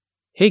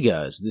Hey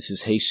guys, this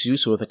is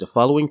Jesus with the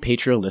following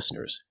Patreon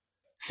listeners: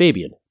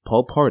 Fabian,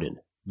 Paul Pardon,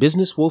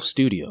 Business Wolf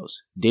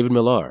Studios, David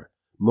Millar,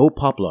 Mo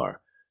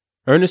Poplar,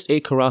 Ernest A.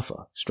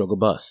 Carafa, Struggle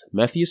Bus,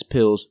 Matthias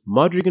Pills,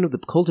 Modrigan of the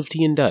Cult of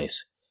Tea and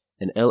Dice,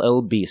 and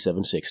LLB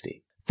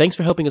 760. Thanks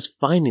for helping us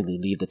finally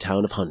leave the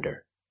town of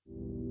Hunder.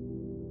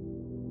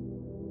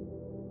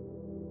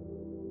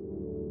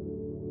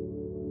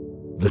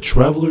 The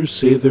travelers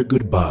say their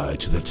goodbye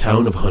to the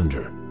town of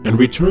Hunder and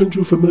return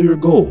to a familiar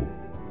goal,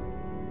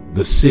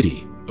 the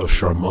city of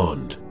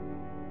Charmond.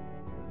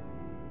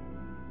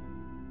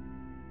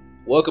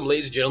 Welcome,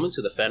 ladies and gentlemen,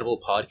 to the Fanable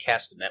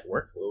Podcast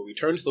Network, where we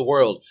return to the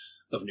world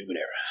of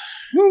Numenera.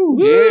 Woo!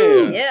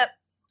 Yeah. Yep.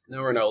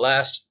 Now we're in our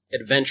last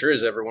adventure,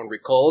 as everyone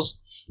recalls.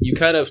 You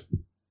kind of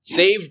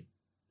saved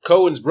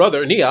Cohen's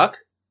brother, Neok,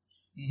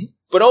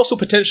 but also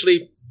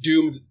potentially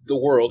doomed the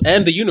world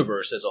and the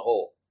universe as a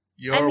whole.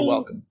 You're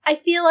welcome. I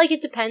feel like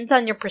it depends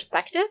on your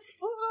perspective.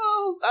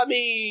 Well, I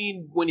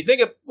mean, when you think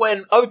of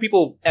when other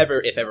people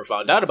if ever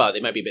found out about it,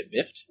 they might be a bit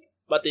miffed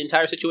about the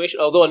entire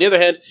situation. Although, on the other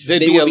hand, They'd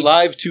they be would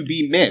alive to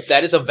be miffed.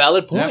 That is a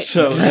valid point.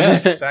 So,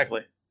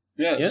 Exactly.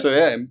 yeah. Yeah.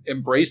 So,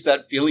 embrace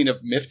that feeling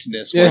of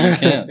miffedness when you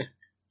can.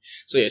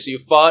 So you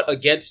fought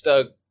against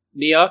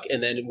Neok,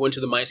 and then went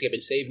to the Mindscape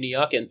and saved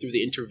Neok, and through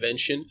the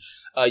intervention,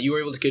 you were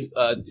able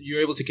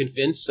to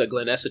convince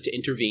Glenessa to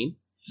intervene,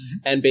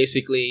 and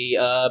basically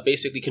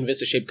convince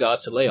the Shape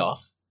Gods to lay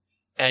off.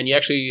 And you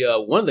actually,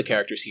 one of the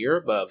characters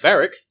here,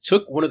 Varric,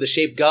 took one of the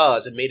Shape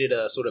Gods and made it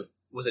a sort of,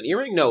 was it an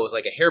earring? No, it was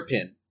like a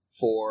hairpin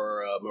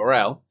for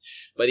Morale.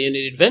 By the end of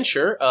the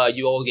adventure,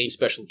 you all gained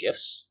special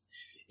gifts.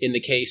 In the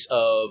case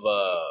of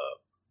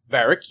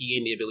Varric, he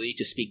gained the ability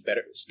to speak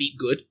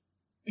good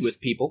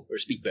with people, or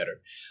speak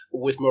better.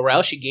 With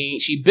Morale,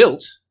 she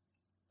built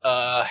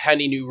a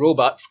handy new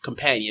robot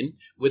companion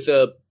with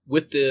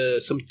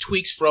some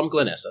tweaks from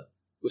Glenessa,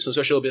 with some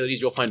special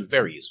abilities you'll find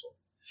very useful.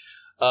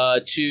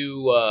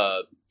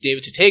 To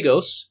David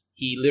Tatagos,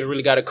 he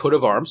literally got a coat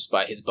of arms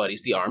by his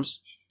buddies, the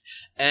Arms.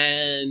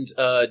 And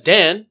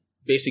Dan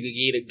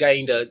basically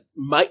gained a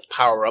might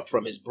power-up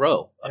from his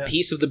bro. A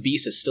piece of the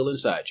beast is still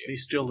inside you.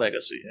 Bestial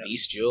Legacy, yes.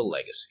 Bestial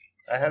Legacy.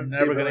 I have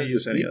never going to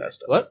use any of that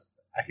stuff. What?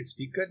 I can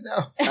speak good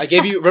now. I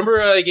gave you,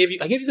 remember I gave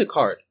you the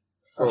card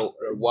a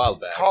while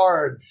back.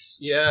 Cards.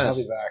 Yes.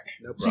 I'll be back.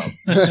 No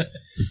problem.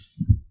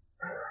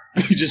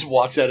 He just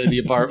walks out of the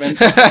apartment.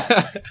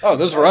 Oh,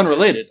 those were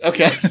unrelated.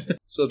 Okay.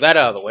 So that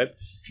out of the way.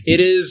 It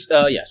is,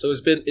 so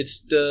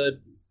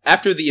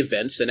after the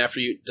events and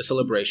after the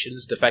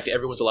celebrations, the fact that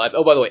everyone's alive.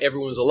 Oh, by the way,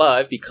 everyone's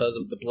alive because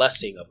of the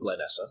blessing of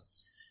Glenessa.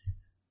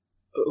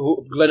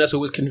 Glenessa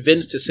was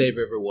convinced to save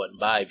everyone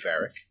by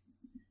Varric.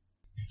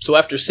 So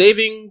after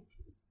saving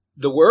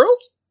the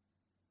world,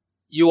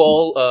 you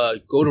all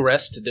go to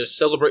rest.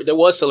 There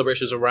was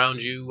celebrations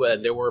around you,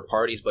 and there were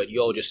parties, but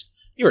you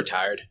were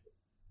tired.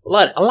 A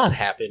lot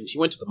happened. You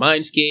went to the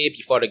Mindscape.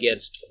 You fought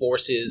against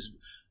forces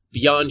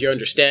beyond your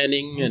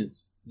understanding, and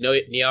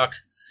Neok.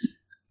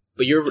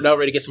 But you're now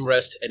ready to get some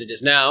rest, and it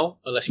is now,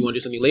 unless you want to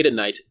do something late at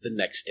night, the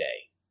next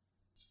day.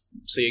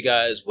 So you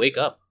guys wake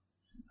up,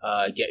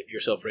 get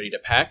yourself ready to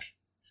pack.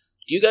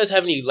 Do you guys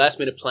have any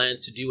last-minute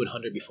plans to do in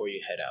Hunder before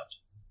you head out?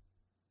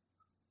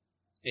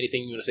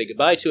 Anything you want to say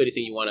goodbye to?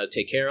 Anything you want to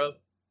take care of?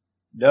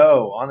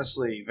 No,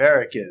 honestly,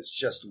 Varric is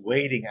just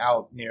waiting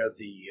out near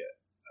the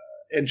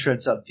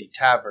entrance of the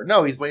tavern.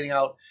 No, he's waiting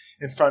out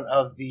in front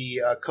of the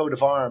coat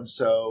of arms.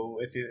 So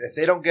if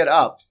they don't get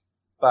up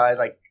by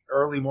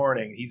early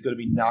morning, he's going to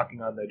be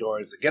knocking on their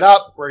doors. Get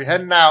up! We're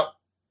heading out.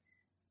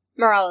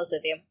 Morale is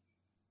with you.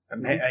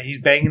 And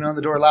he's banging on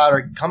the door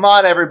louder. Come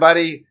on,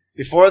 everybody!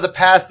 Before the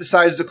pass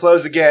decides to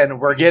close again,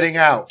 we're getting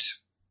out.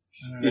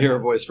 You hear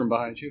a voice from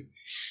behind you.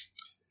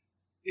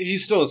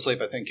 He's still asleep,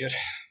 I think, kid.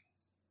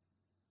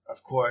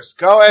 Of course.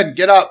 Go in.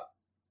 Get up.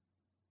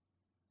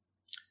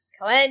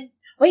 Go in.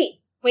 Wait.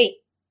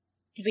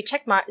 Did we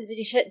check?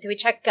 Did we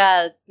check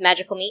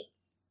Magical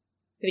Meats?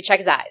 Did we check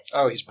his eyes?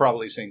 Oh, he's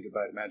probably saying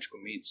goodbye to Magical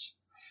Meats.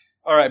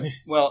 All right.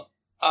 Well,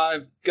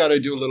 I've got to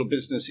do a little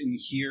business in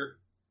here,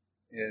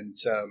 and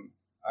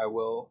I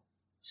will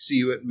see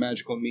you at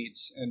Magical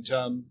Meats. And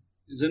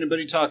is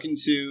anybody talking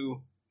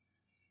to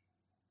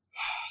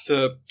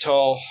the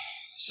tall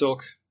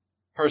silk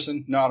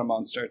person? Not a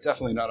monster.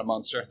 Definitely not a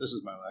monster. This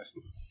is my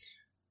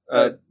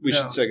life. We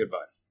should say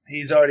goodbye.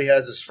 He's already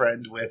has his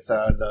friend with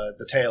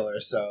the tailor,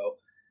 so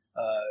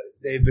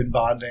they've been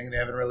bonding. They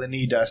haven't really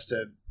need us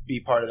to be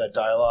part of that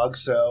dialogue,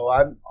 so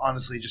I'm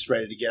honestly just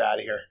ready to get out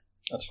of here.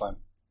 That's fine.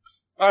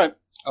 All right.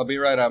 I'll be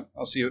right out.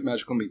 I'll see you at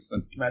Magical Meats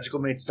then. Magical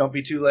Meats, don't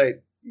be too late.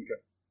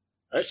 Okay.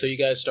 All right, so you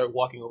guys start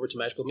walking over to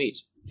Magical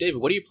Meats. David,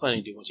 what are you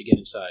planning to do once you get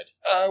inside?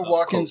 I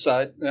walk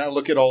inside, and I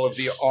look at all of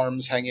the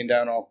arms hanging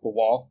down off the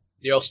wall.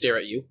 They all stare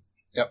at you.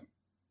 Yep.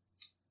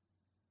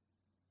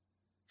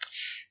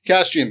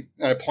 Castian,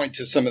 I point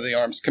to some of the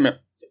arms. Come here.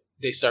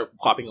 They start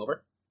popping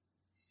over.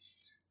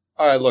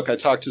 All right, look, I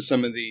talked to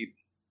some of the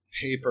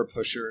paper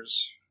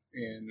pushers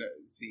in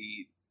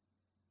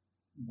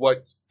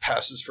what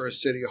passes for a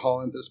city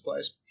hall in this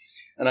place.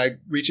 And I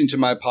reach into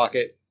my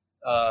pocket.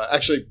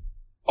 Actually,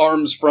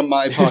 arms from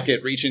my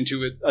pocket reach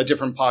into a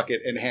different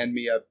pocket and hand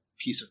me a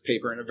piece of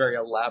paper in a very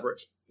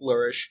elaborate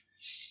flourish,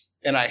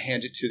 and I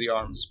hand it to the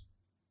arms.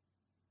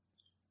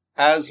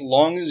 As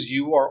long as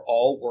you are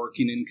all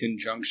working in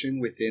conjunction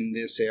within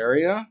this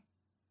area,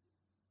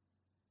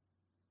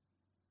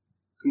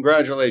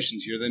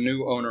 congratulations, you're the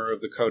new owner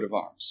of the coat of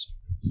arms.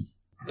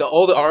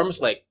 All the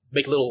arms like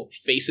make little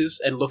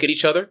faces and look at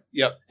each other.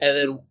 Yep. And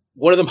then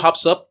one of them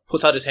hops up,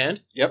 puts out his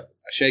hand. Yep,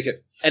 I shake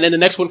it. And then the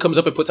next one comes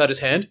up and puts out his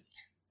hand.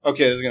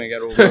 Okay, this is going to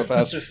get real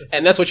fast.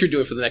 And that's what you're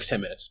doing for the next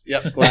 10 minutes.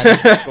 Yep,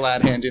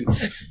 glad handing.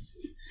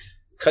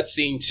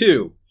 Cutscene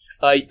 2.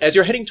 As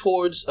you're heading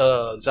towards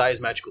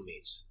Zai's magical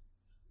meats,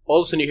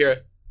 all of a sudden you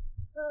hear...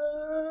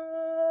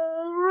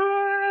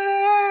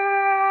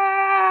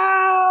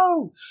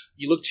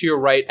 You look to your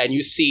right and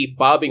you see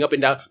bobbing up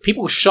and down.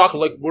 People shocked,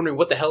 like wondering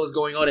what the hell is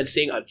going on, and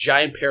seeing a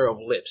giant pair of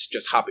lips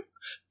just hopping,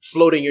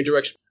 floating in your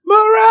direction.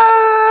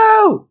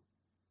 Morale!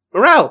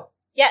 Morale!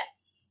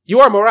 Yes.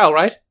 You are Morale,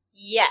 right?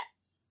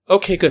 Yes.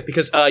 Okay, good,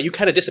 because you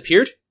kind of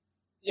disappeared.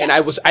 Yes. And I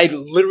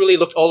literally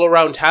looked all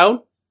around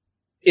town.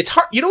 It's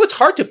hard, it's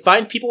hard to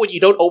find people when you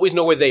don't always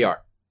know where they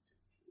are.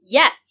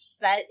 Yes,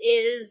 that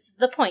is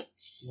the point.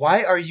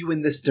 Why are you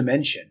in this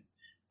dimension?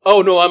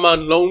 Oh no, I'm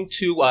on loan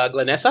to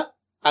Glenessa.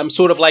 I'm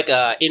sort of like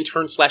a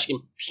intern /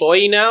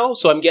 employee now,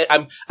 so I'm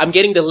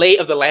getting the lay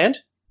of the land.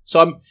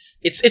 So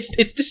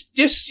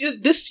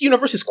this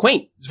universe is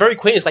quaint. It's very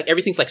quaint. It's like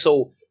everything's like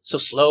so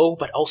slow,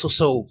 but also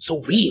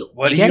so real.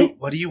 What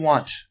do you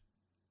want?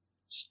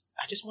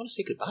 I just want to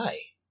say goodbye.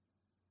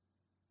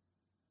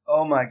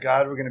 Oh my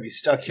god, we're going to be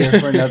stuck here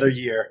for another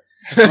year.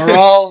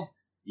 Moral,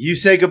 you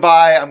say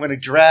goodbye. I'm going to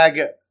drag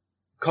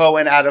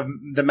Cohen out of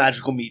the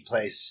magical meat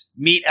place.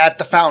 Meet at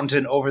the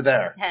fountain over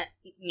there.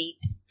 Meat.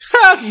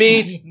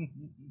 Meat.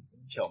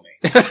 Kill me.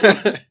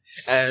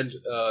 And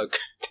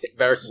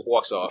Varric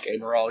walks off. Okay,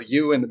 Morale,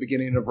 you in the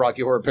beginning of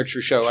Rocky Horror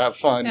Picture Show, have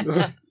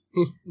fun.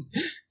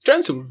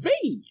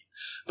 Transylvania.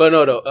 But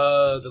no,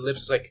 the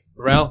lips is like,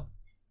 Morale,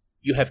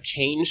 you have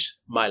changed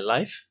my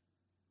life.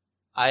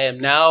 I am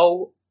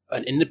now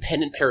an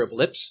independent pair of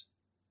lips,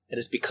 and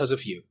it's because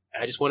of you.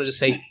 And I just wanted to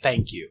say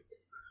thank you.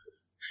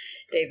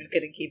 David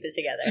couldn't keep it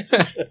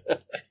together.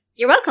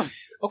 You're welcome.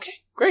 Okay,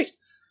 great.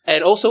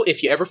 And also,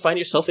 if you ever find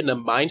yourself in the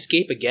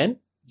Mindscape again,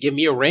 give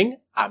me a ring.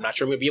 I'm not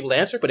sure I'm going to be able to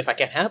answer, but if I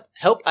can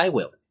help, I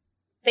will.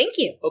 Thank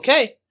you.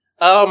 Okay.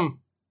 Now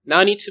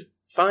I need to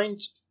find...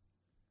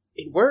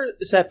 Where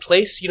is that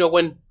place?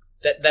 When...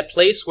 That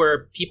place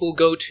where people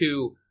go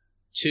to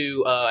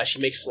she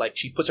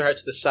puts her head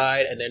to the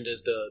side, and then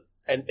there's the...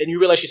 And you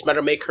realize she's trying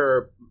to make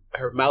her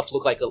mouth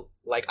look like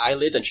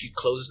eyelids, and she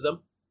closes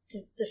them.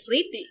 The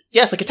sleepy.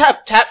 Yes, like a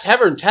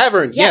tavern.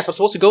 Yes, I'm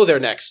supposed to go there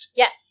next.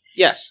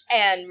 Yes.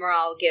 And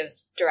Morale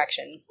gives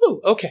directions. Ooh,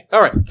 okay.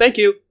 All right. Thank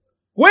you.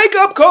 Wake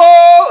up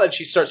call! And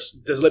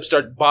the lips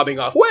start bobbing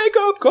off. Wake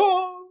up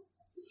call!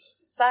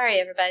 Sorry,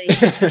 everybody.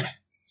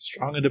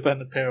 Strong,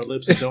 independent pair of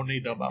lips that don't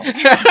need no mouth.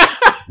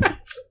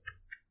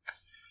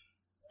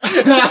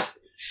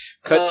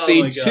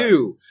 Cutscene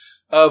 2.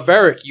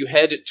 Varric, you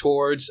head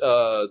towards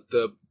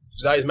the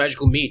Zai's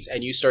magical meats,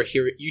 and you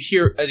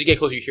hear, as you get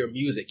closer, you hear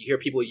music. You hear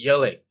people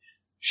yelling,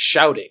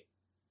 shouting.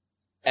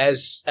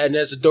 As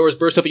the doors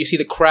burst open, you see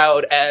the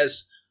crowd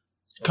as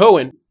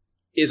Cohen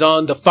is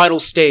on the final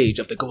stage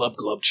of the Glub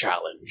Glub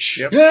Challenge.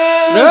 Yep.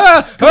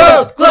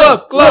 Glub,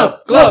 glub,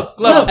 glub, glub,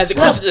 glub. As it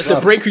comes to this, the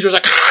brain creature's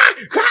like...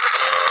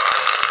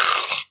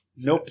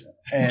 Nope.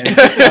 And...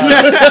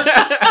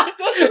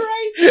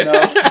 No.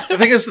 The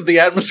thing is that the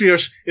atmosphere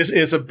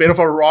is a bit of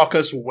a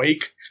raucous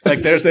wake. Like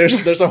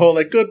there's a whole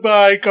like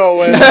goodbye,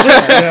 Cohen.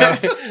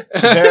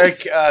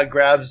 Varric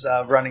grabs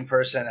a running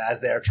person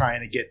as they're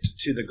trying to get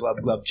to the Glub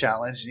Glub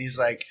Challenge, and he's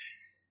like,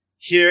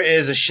 "Here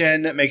is a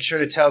shin. Make sure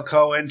to tell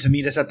Cohen to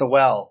meet us at the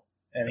well."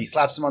 And he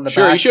slaps him on the back.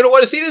 Sure, you shouldn't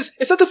want to see this.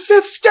 It's at the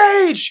 5th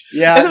stage.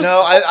 Yeah,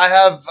 no, I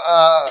have.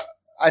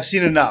 I've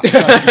seen enough.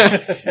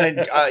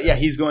 And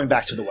he's going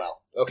back to the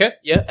well. Okay,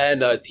 yeah,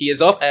 and he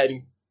is off,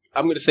 and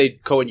I'm going to say,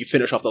 Cohen, you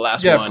finish off the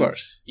last one. Yeah, of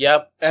course.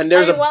 Yep, and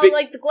there's the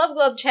Glub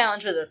Glub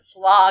Challenge was a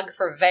slog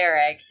for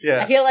Varric.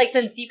 Yeah. I feel like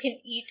since you can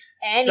eat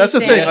anything... That's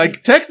the thing,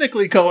 like,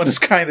 technically Cohen is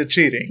kind of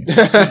cheating.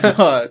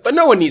 but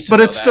no one needs to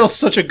know it's still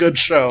such a good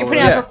show. You're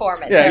putting on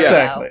performance. Yeah,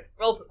 exactly.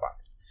 Roll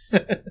performance.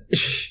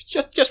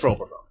 just roll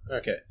performance.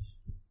 Okay.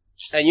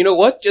 And you know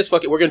what? Just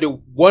fuck it. We're going to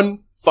do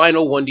one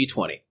final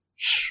 1d20.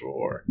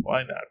 Sure.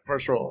 Why not?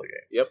 First roll of the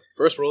game. Yep,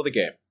 first roll of the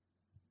game.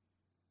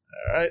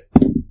 All right.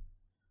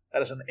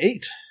 That is an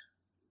 8.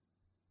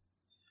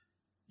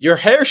 Your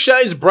hair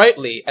shines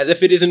brightly as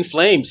if it is in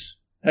flames.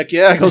 Heck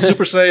yeah, go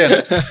Super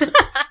Saiyan.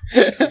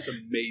 That's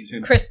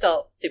amazing.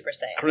 Crystal Super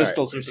Saiyan.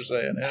 Crystal Super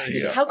Saiyan. There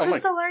you go. How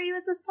crystal are you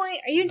at this point?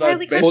 Are you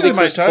entirely crystal? Basically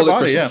my entire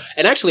body, yeah.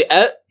 And actually,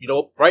 I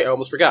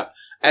almost forgot.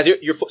 As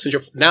since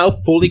you're now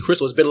fully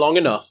crystal, it's been long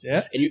enough.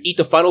 Yeah. And you eat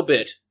the final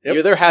bit. Yep.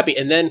 You're there happy,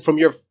 and then from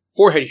your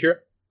forehead, you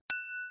hear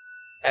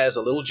as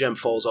a little gem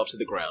falls off to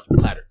the ground.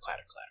 Clatter,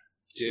 clatter, clatter.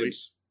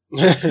 Dibs.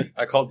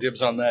 I called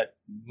dibs on that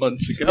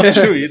months ago.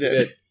 True, you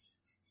did.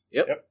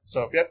 Yep.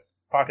 So,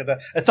 pocket that.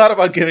 I thought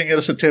about giving it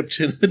as a tip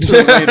to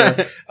the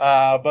waiter,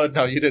 but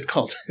no, you did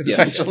call it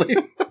Yeah. actually.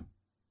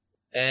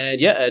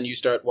 And you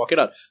start walking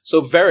out.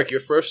 So Varric, you're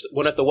first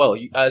one at the well.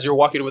 As you're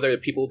walking over there,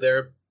 people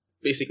there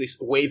basically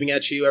waving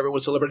at you.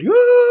 Everyone's celebrating.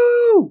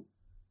 Woo!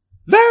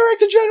 Varric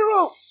the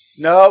General!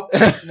 Nope.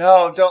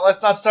 No, don't.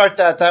 Let's not start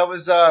that. That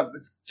was,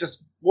 it's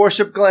just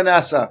worship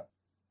Glenessa.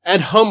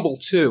 And humble,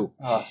 too.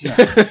 Oh, no.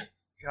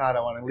 God,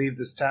 I want to leave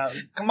this town.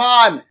 Come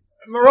on!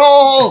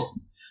 Roll!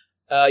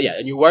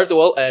 And you arrive at the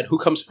well, and who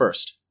comes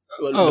first?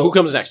 Oh. Who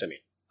comes next, I mean?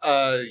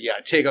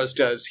 Tagos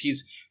does.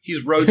 He's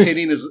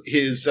rotating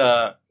his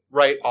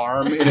right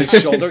arm in his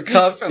shoulder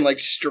cuff and like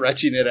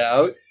stretching it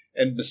out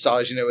and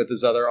massaging it with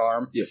his other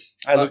arm. Yeah.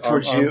 I look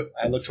towards arm. you.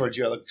 I look towards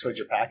your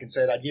pack and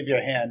said, I'd give you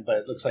a hand, but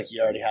it looks like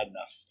you already had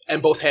enough.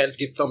 And both hands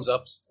give thumbs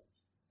ups.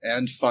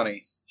 And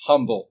funny.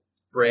 Humble.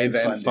 Brave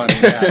and funny.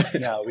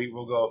 Yeah, we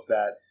will go with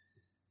that.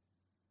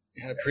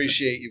 I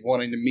appreciate you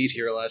wanting to meet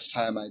here last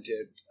time I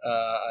did.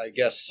 I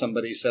guess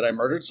somebody said I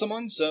murdered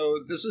someone, so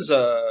this is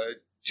a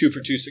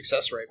 2-for-2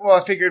 success rate. Well,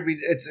 I figured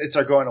it's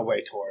our going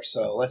away tour,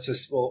 so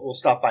we'll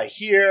stop by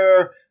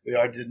here. We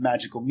already did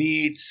magical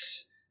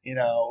meets.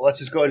 Let's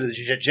just go to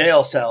the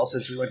jail cell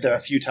since we went there a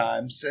few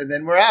times, and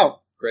then we're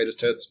out. Greatest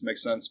hits.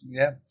 Makes sense.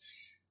 Yeah.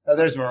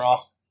 There's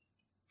Morale.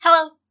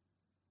 Hello.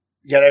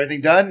 You got everything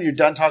done? You're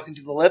done talking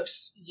to the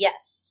lips?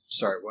 Yes.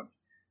 Sorry, what?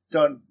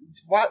 Don't.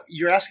 What?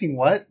 You're asking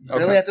what? Okay.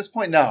 Really? At this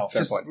point, no.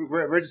 Fair point.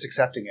 We're just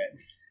accepting it.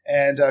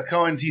 And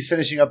he's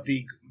finishing up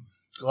the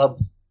glub.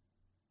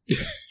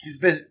 He's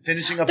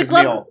finishing up his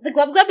meal. The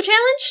Glub Glub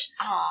challenge?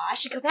 Aw, I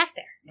should go back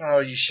there.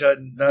 Oh, you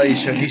shouldn't. No, you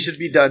shouldn't. He should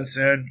be done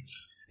soon.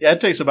 Yeah,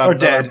 it takes about Or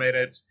another dead.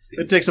 minute.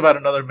 It takes about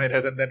another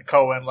minute, and then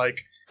Cohen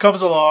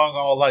comes along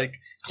all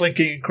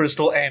clinking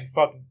crystal and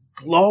fucking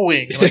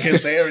glowing.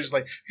 His hair is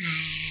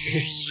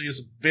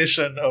his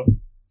vision of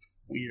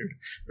weird,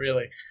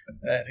 really.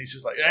 And he's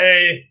just like,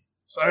 "Hey,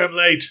 sorry I'm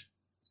late."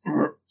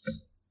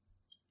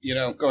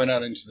 Going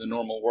out into the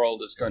normal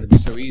world is going to be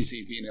so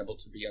easy being able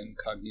to be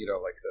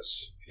incognito like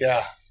this.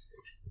 Yeah.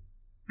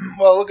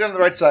 Well, look on the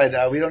right side.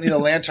 We don't need a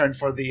lantern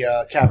for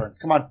the cavern.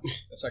 Come on.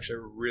 That's actually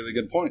a really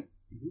good point.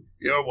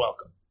 You're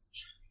welcome.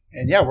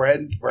 And yeah, we're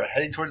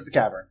heading towards the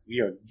cavern. We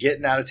are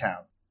getting out of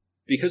town.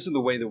 Because of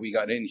the way that we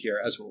got in here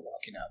as we're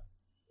walking out,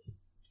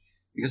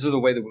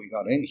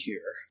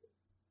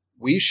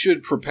 we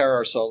should prepare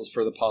ourselves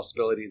for the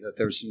possibility that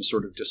there's some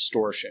sort of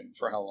distortion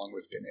for how long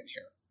we've been in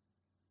here.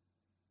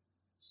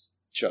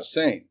 Just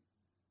saying.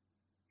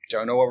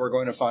 Don't know what we're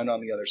going to find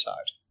on the other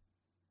side.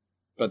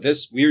 But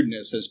this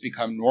weirdness has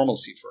become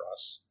normalcy for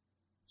us.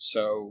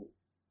 So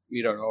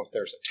we don't know if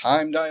there's a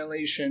time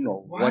dilation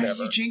or Why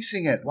whatever. are you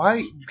jinxing it?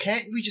 Why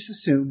can't we just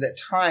assume that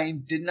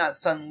time did not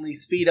suddenly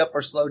speed up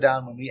or slow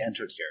down when we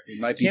entered here? It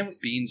might be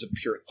beings of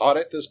pure thought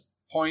at this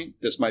point.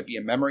 This might be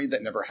a memory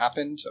that never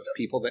happened of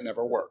people that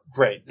never were.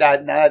 Great.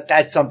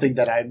 That's something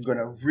that I'm going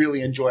to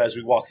really enjoy as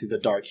we walk through the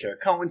dark here.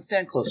 Cohen,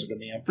 stand closer to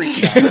me. I'm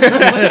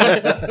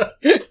freaking out.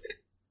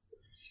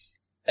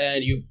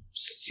 And you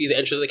see the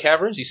entrance of the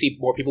caverns. You see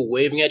more people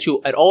waving at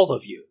you, at all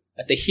of you,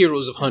 at the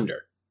heroes of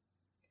Hunder.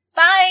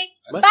 Bye.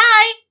 What?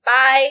 Bye.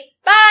 Bye.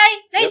 Bye.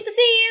 Nice Yep. to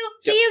see you.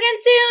 Yep. See you again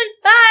soon.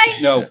 Bye.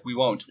 No, we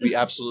won't. We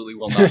absolutely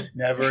will not.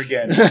 Never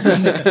again.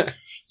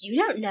 You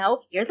don't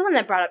know. You're the one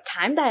that brought up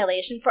time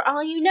dilation. For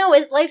all you know,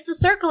 life's a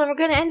circle, and we're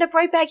going to end up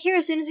right back here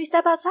as soon as we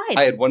step outside.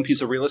 I had one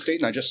piece of real estate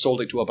and I just sold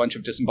it to a bunch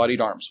of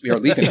disembodied arms. We are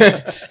leaving now.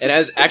 And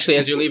as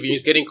you're leaving, you're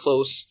getting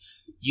close,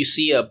 you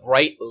see a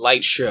bright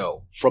light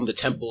show from the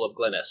Temple of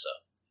Glenessa.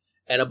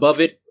 And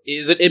above it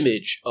is an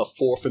image of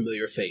 4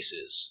 familiar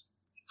faces,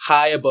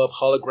 high above,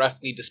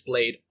 holographically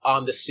displayed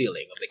on the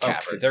ceiling of the Okay,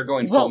 cavern. they're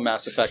going Whoa. full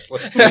Mass Effect.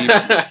 Let's leave.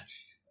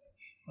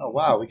 Oh,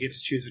 wow. We get to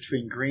choose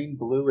between green,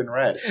 blue, and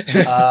red.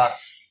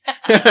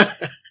 I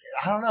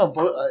don't know.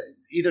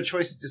 Either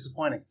choice is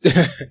disappointing.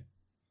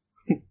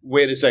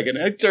 Wait a second.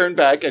 I turn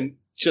back and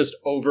just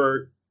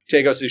over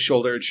Tagos'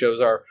 shoulder, it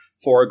shows our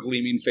 4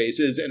 gleaming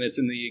faces, and it's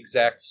in the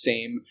exact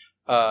same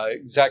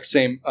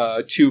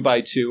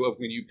 2x2 of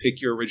when you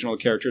pick your original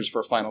characters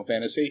for Final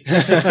Fantasy.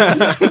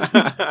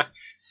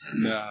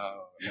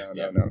 No.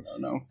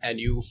 And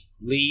you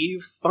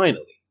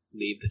finally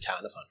leave the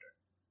town of Hunder.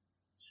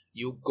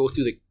 You go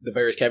through the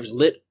various caverns,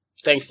 lit,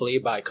 thankfully,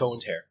 by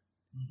Cohen's hair.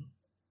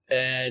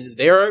 And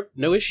there are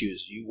no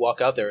issues. You walk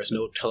out, there is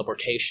no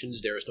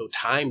teleportations, there is no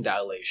time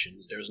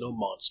dilations, there is no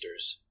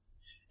monsters.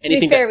 to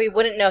be fair, we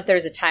wouldn't know if there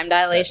was a time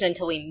dilation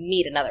until we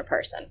meet another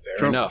person.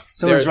 Fair enough.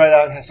 Someone's right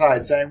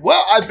outside saying,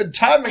 "Well, I've been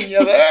timing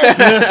you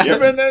there. You've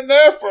been in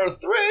there for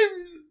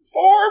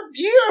 3-4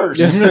 years."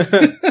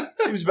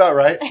 Seems about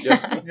right.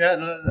 Yep. Yeah.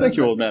 No. Thank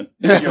you, old man.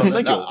 Thank you.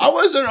 No, I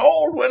wasn't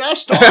old when I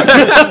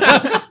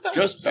started.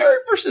 Just very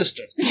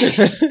persistent.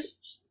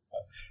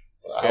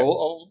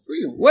 I'll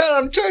agree. Well,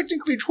 I'm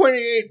technically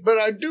 28, but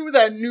I do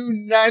that new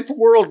 9th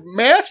world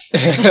meth.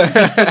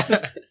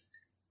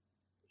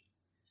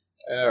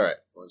 All right,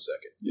 1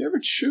 second. You ever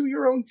chew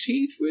your own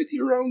teeth with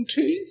your own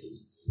teeth?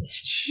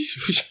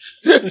 Just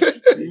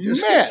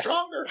get Meth.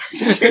 stronger.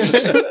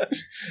 Just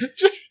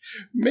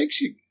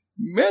makes you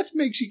Meth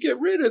makes you get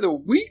rid of the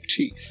weak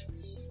teeth.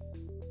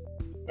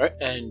 All right,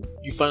 and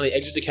you finally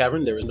exit the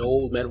cavern. There is no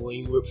old man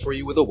waiting for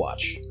you with a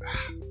watch.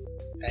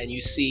 And you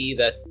see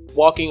that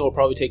walking will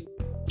probably take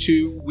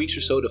 2 weeks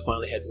or so to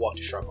finally walk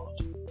to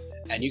Charmant.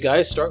 And you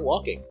guys start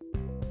walking.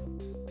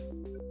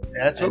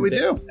 That's what we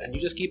do. And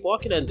you just keep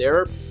walking, and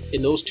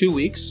in those 2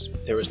 weeks,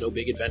 there is no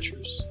big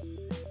adventures.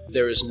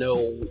 There is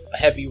no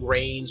heavy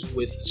rains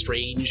with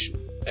strange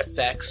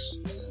effects.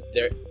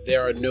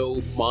 There are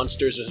no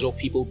monsters. There's no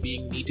people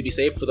need to be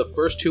saved. For the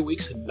first 2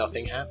 weeks,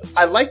 nothing happens.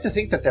 I like to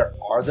think that there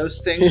are those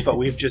things, but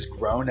we've just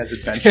grown as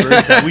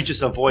adventurers and we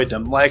just avoid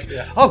them. Like,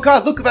 oh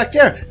god, look back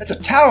there. That's a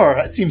tower.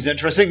 That seems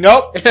interesting.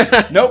 Nope.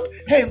 Nope.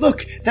 Hey,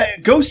 look,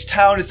 that ghost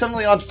town is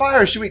suddenly on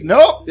fire. Should we?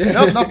 Nope.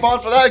 Nope, not falling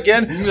for that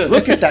again.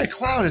 Look at that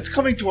cloud. It's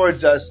coming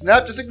towards us.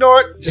 Nope, just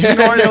ignore it. Just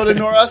ignore it. Don't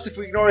ignore us if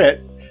we ignore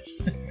it.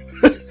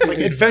 Like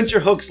adventure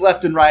hooks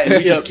left and right, and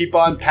we just keep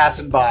on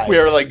passing by. We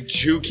are like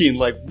juking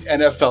like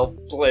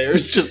NFL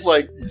players, just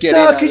like getting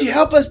So, could you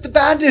help us, the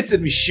bandits?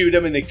 And we shoot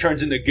them, and they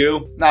turns into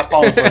goo. Not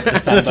falling for it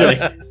this time, buddy.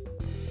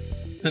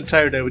 The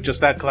entire day with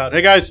just that cloud.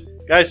 Hey guys,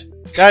 hey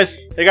guys.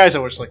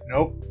 And we're just like,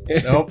 nope,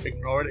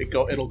 ignore it.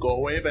 It'll go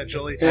away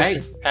eventually.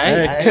 Hey.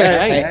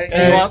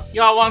 Hey.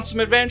 Y'all want some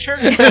adventure?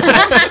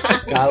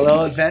 Got a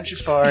little adventure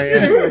for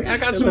you. I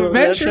got some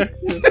adventure.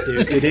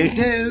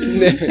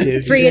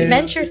 Free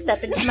adventure,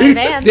 step into my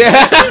van.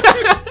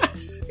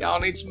 Y'all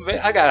need some.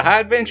 I got high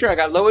adventure. I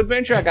got low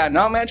adventure. I got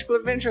non-magical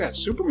adventure. I got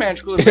super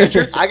magical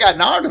adventure. I got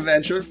non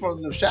adventure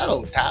from the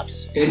shadow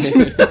taps.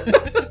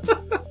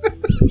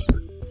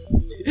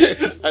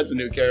 That's a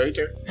new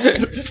character.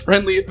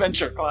 Friendly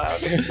adventure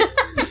cloud.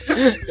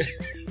 I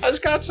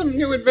just got some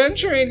new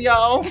adventure in,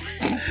 y'all. Ooh,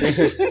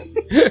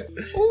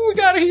 we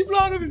got a heap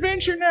lot of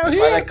adventure now. That's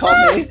here. why they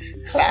call me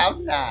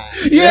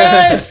Cloud9.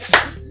 Yes.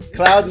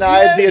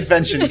 Cloud9,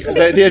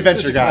 the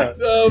adventure guy.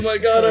 Oh my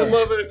god, I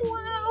love it.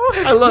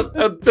 I love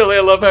Billy.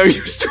 I love how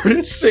you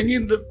started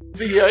singing the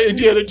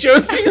Indiana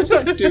Jones thing.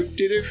 Like, do,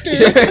 do, do,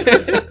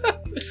 do.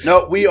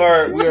 No, we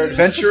are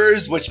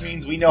adventurers, which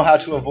means we know how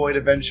to avoid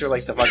adventure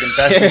like the fucking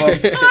best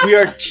of them. We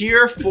are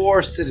tier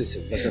 4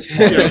 citizens at this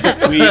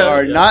point. We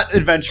are not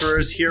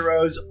adventurers,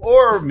 heroes,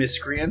 or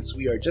miscreants.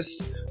 We are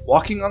just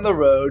walking on the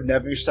road,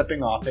 never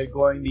stepping off it,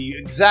 going the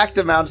exact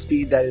amount of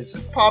speed that is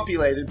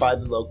populated by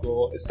the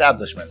local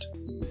establishment.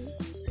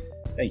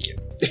 Thank you.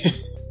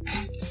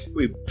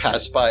 We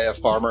pass by a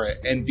farmer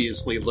and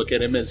enviously look at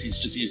him as he's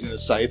just using a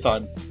scythe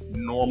on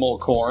normal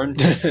corn.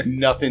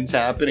 Nothing's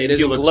happening. It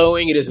isn't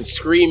glowing, it isn't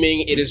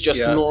screaming, it is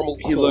just normal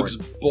corn. He looks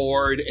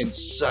bored and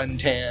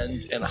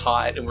suntanned and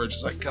hot, and we're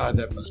just like, God,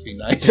 that must be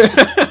nice.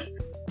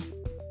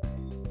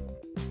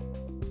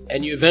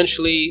 And you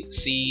eventually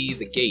see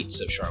the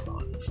gates of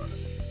Charmant in front of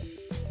you.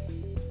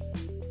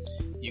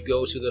 You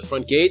go to the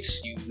front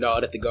gates, you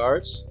nod at the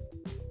guards.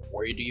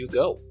 Where do you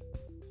go?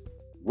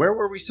 Where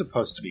were we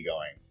supposed to be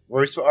going?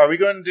 Are we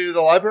going to do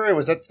the library?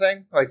 Was that the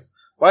thing? Like,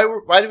 why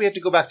do we have to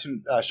go back to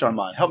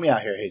Charmant? Help me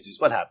out here, Jesus.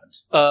 What happened?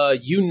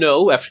 You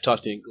know, after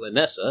talking to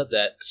Glenessa,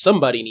 that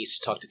somebody needs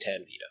to talk to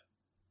Tanvita.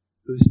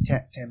 Who's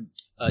Tanvita?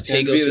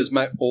 Tanvita is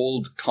my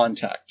old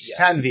contact. Yes.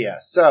 Tanvia.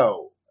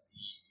 So,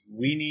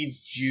 we need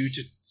you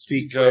to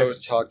speak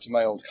with... talk to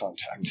my old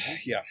contact.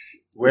 Yeah.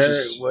 Where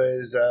is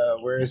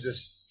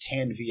this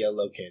Tanvia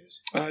located?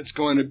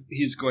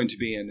 He's going to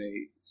be in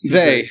a...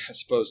 They, I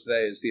suppose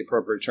they is the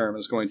appropriate term,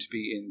 is going to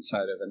be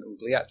inside of an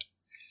oubliette.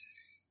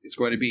 It's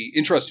going to be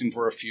interesting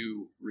for a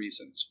few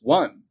reasons.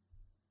 One,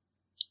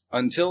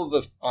 until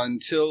the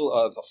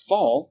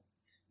fall,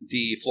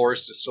 the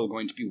florist is still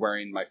going to be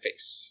wearing my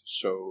face.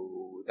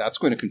 So that's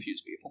going to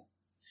confuse people.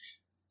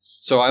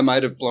 So I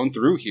might have blown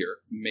through here,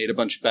 made a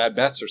bunch of bad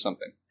bets or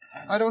something.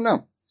 I don't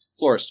know.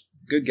 Florist,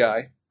 good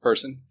guy,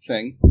 person,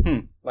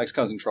 thing. Likes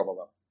causing trouble,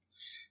 though.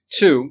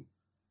 Two,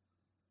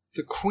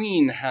 the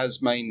queen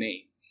has my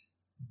name.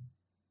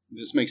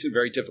 This makes it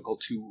very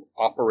difficult to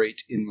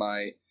operate in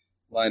my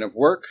line of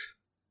work,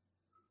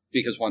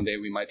 because one day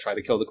we might try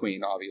to kill the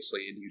queen,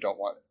 obviously, and you don't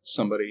want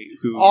somebody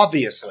who...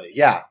 Obviously,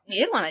 yeah. You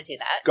didn't want to do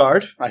that.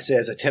 Guard, I say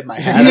as I tip my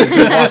hat as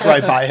we walk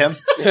right by him.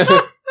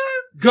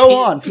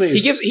 Go on,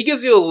 please. He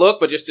gives you a look,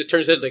 but just it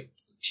turns out like,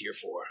 tier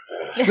 4.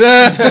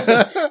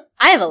 I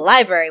have a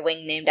library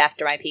wing named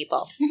after my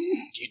people.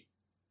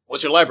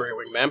 What's your library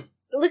wing, ma'am?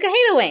 The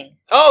Lucaheda wing.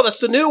 Oh, that's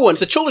the new one.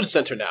 It's a children's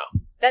center now.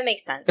 That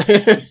makes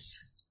sense.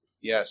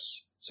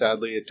 Yes,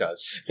 sadly it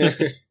does.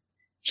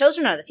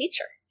 Children are the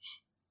future.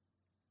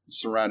 I'm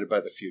surrounded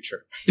by the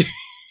future.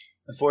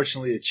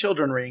 Unfortunately, the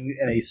children ring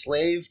in a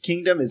slave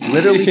kingdom is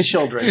literally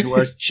children who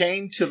are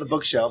chained to the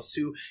bookshelves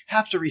who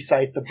have to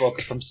recite the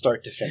book from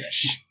start to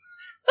finish.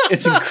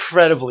 It's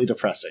incredibly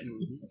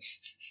depressing.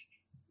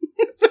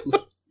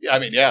 I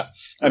mean, yeah.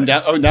 I'm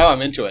down. Oh, now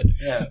I'm into it.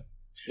 Yeah.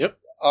 Yep.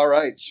 All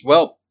right.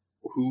 Well,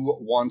 who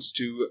wants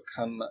to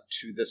come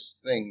to this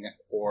thing?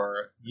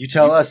 Or you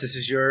tell us. This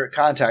is your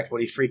contact.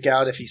 Would he freak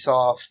out if he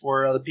saw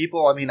 4 other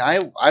people? I mean,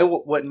 I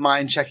wouldn't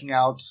mind checking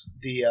out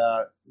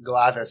the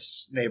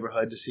Glavis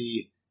neighborhood to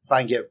see if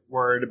I can get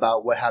word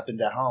about what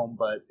happened at home.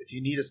 But if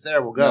you need us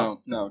there, we'll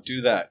go. No,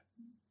 do that.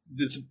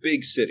 this is a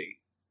big city.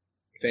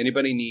 If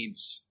anybody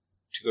needs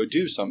to go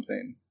do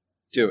something,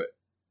 do it.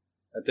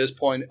 At this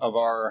point of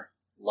our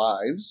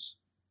lives,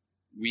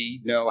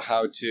 we know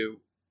how to...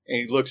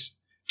 And he looks...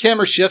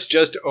 Camera shifts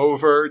just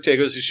over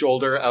Tego's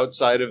shoulder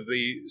outside of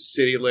the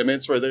city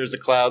limits where there's a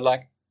cloud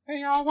like, hey,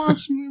 y'all want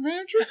some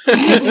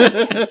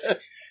adventures?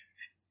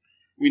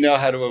 We know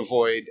how to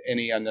avoid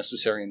any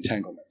unnecessary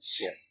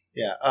entanglements.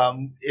 Yeah.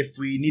 If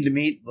we need to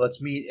meet,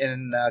 let's meet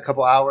in a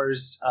couple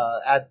hours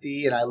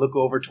and I look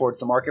over towards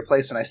the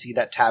marketplace and I see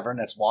that tavern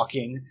that's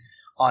walking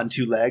on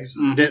two legs.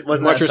 Mm-hmm.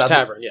 Wasn't Marcher's that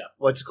Tavern, yeah.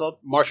 What's it called?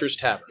 Marcher's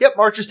Tavern. Yep,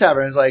 Marcher's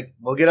Tavern. It's like,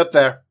 we'll get up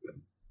there.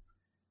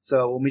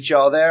 So we'll meet you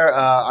all there.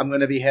 I'm going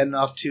to be heading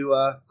off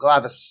to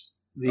Glavis,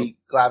 the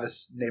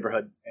Glavis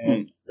neighborhood.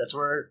 And that's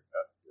where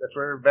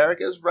Varric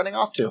is running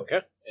off to.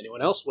 Okay.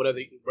 Anyone else? What are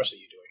the rest of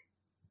you doing?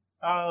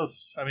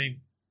 I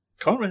mean,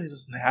 Cohen really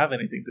doesn't have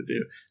anything to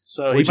do.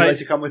 So Would he you might like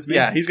to come with me?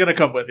 Yeah, he's going to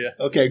come with you.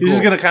 Okay, cool. He's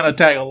just going to kind of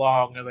tag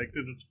along and like,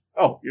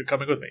 oh, you're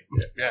coming with me.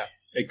 Yeah.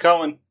 Hey,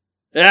 Cohen.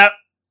 Yeah.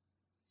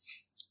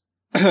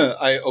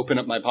 I open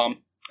up my palm.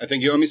 I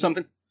think you owe me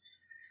something?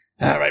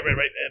 Right.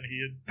 And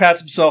he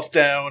pats himself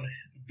down,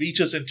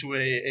 reaches into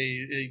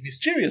a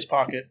mysterious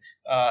pocket,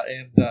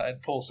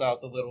 and pulls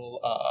out the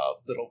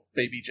little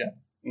baby gem.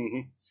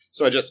 Mm-hmm.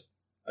 So I just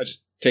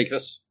take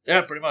this.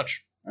 Yeah, pretty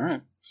much. All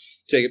right.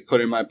 Take it,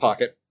 put it in my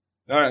pocket.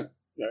 All right.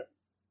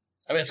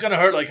 I mean, it's going to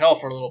hurt like hell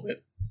for a little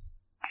bit.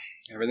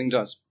 Everything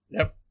does.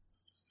 Yep.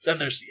 Then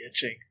there's the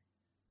itching.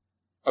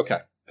 Okay.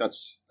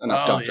 That's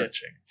enough, The doctor.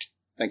 itching.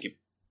 Thank you.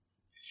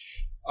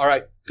 All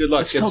right. Good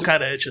luck. It still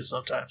kind of itches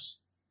sometimes.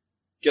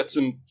 Get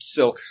some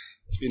silk.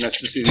 Be nice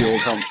to see the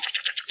old home.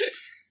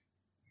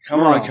 Come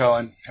on,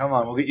 Cohen. Come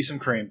on. We'll get you some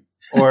cream.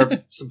 Or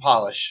some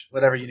polish.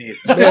 Whatever you need.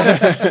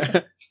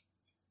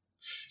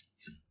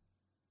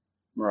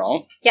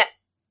 Moral,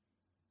 Yes.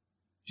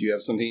 do you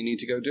have something you need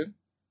to go do?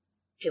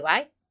 Do I?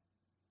 I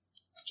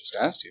just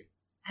asked you.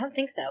 I don't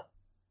think so.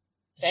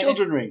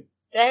 Children ring.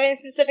 Did I have anything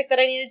specific that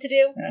I needed to do?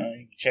 You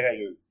can check out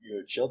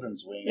your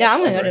children's wing. No, I'm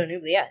going to go to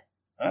Nublia.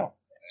 Oh,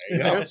 there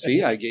you go.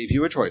 See, I gave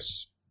you a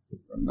choice.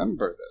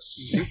 Remember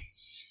this.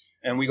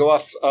 And we go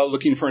off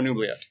looking for a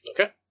Nubliet.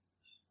 Okay.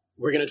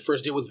 We're going to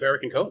first deal with Varric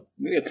and Cohen.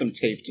 I'm going to get some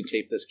tape to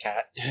tape this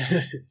cat.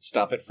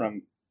 Stop it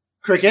from...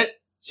 Cricket.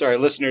 Sorry,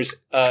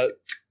 listeners.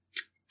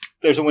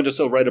 There's a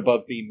windowsill right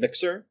above the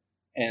mixer,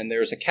 and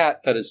there's a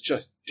cat that is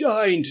just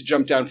dying to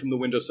jump down from the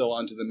windowsill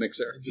onto the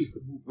mixer.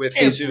 With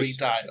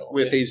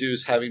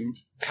Jesus having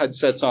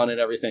headsets on and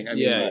everything. I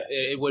mean,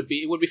 it would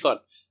be fun.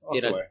 Oh,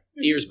 In an boy.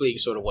 ears bleeding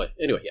sort of way.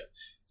 Anyway, yeah.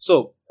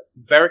 So,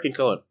 Varric and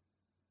Cohen,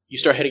 you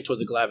start heading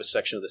towards the Glavis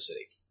section of the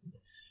city.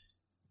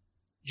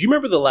 Do you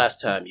remember the last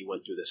time you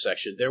went through this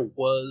section? There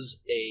was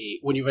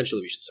when you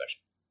eventually reached the section,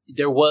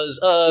 there was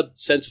a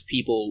sense of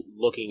people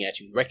looking at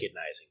you,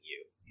 recognizing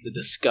you. The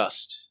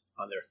disgust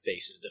on their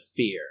faces, the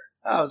fear.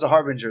 Oh, I was a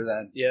harbinger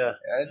then. Yeah.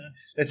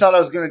 They thought I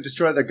was going to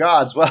destroy their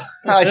gods. Well,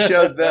 I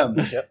showed them.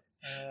 Yep.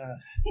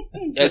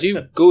 As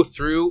you go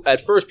through, at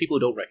first people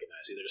don't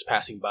recognize you. They're just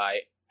passing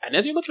by. And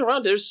as you're looking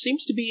around, there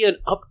seems to be an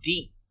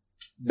upbeat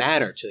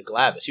manner to the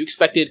Glavis. You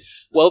expected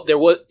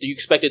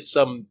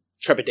some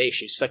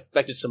trepidation, you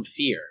expected some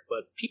fear,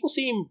 but people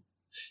seem,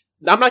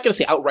 I'm not going to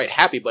say outright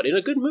happy, but in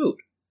a good mood.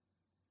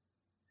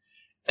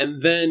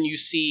 And then you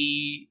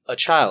see a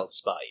child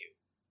spy you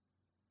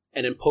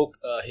and then poke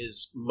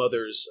his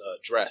mother's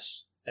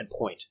dress and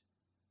point.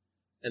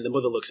 And the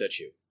mother looks at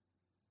you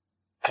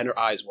and her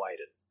eyes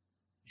widen.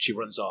 She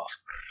runs off.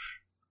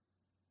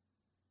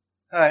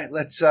 All right,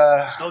 let's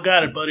Still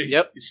got it, buddy.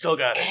 Yep. You still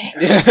got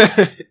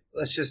it.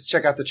 let's just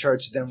check out the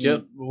church. Then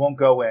Yep. we won't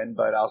go in,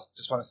 but I'll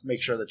just want to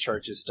make sure the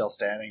church is still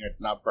standing, or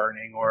not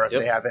burning, or if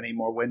Yep. they have any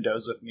more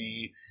windows with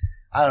me.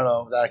 I don't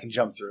know that I can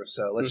jump through.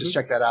 So let's just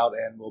check that out,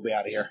 and we'll be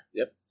out of here.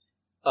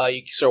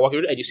 You start walking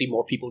around and you see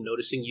more people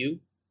noticing you.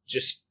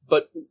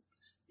 But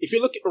if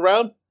you look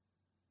around,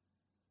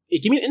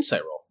 give me an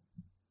insight roll.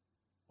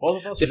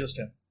 Both of us or just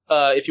him?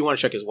 If you want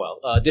to check as well.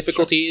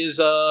 Difficulty is,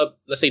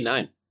 let's say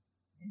 9.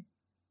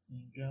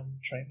 I'm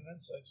trained in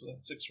insight, so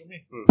that's 6 for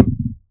me. Hmm.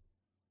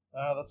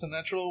 That's a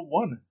natural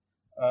 1.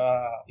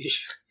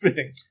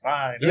 Everything's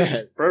fine. Yeah.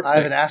 Everything's perfect. I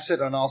have an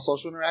asset on all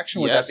social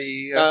interaction. Would Yes. that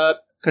be Uh,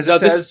 because no, it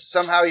this- says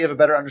somehow you have a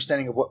better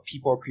understanding of what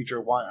people or creature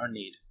want or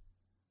need.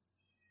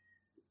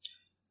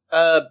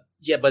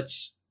 yeah, but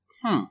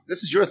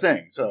This is your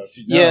thing, so if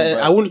you know, yeah,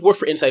 but, I wouldn't work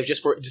for insight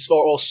just for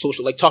all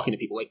social, like talking to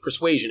people, like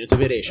persuasion,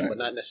 intimidation, Right. but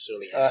not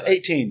necessarily insight.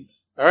 18.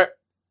 All right.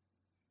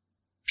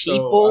 So,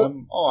 People.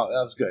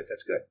 that was good.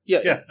 That's good.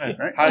 yeah. Yeah,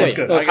 Right. high is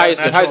good. Oh, I got high a is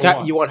good. natural High is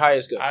 1. you want high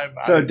is good.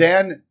 So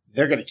Dan,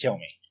 they're gonna kill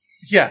me.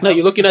 Yeah. No,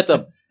 you're looking at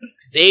them.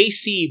 They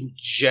seem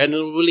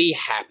generally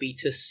happy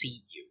to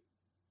see you.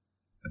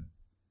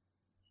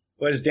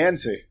 What does Dan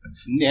see?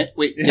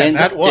 Wait, Yeah, Dan,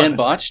 that one. Dan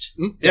botched?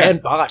 Dan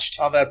botched.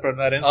 On that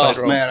Oh, insight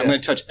roll. man, I'm Yeah.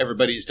 going to touch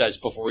everybody's dice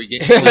before we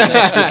get killed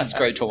next. This is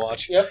great to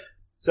watch.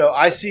 So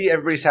I see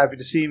everybody's happy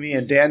to see me,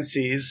 and Dan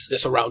sees. They're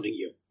surrounding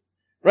you.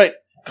 Right.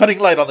 Cutting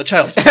light on the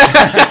child.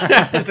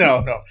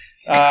 No.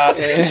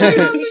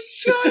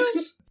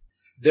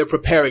 They're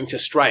preparing to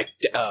strike,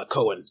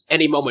 Cohen.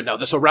 Any moment now.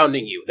 They're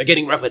surrounding you. They're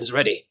getting weapons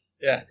ready.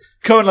 Yeah.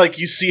 Cohen, like,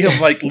 you see him,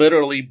 like,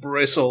 literally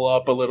bristle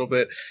up a little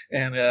bit,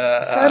 and,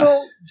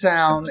 settle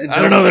down. And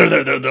I don't know,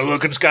 they're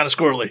looking kind of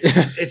squirrely.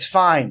 It's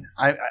fine.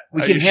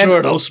 We Are can you handle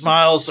sure those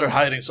smiles are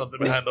hiding something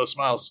behind those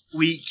smiles?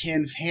 We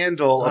can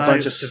handle a bunch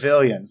of Knives.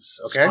 civilians,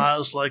 okay?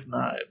 Smiles like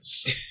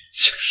knives.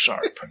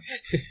 Sharp.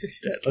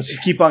 Let's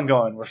just keep on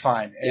going. We're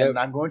fine. And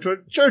I'm going to a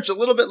church a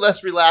little bit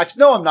less relaxed.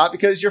 No, I'm not,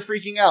 because you're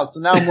freaking out.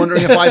 So now I'm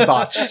wondering if I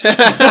botched.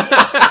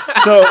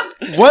 So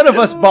one of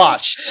us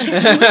botched.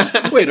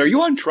 Wait, are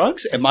you on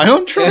drugs? Am I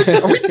on drugs?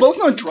 Are we both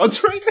on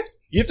drugs right now?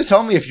 You have to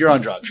tell me if you're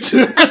on drugs.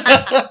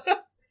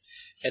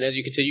 And as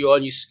you continue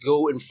on, you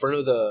go in front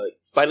of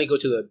finally go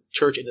to the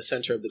church in the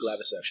center of the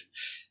Glavis section.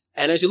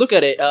 And as you look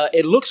at it,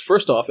 it looks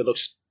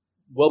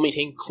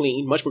well-maintained,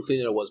 clean, much more clean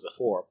than it was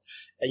before.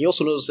 And you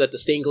also notice that the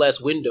stained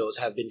glass windows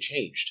have been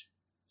changed.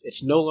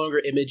 It's no longer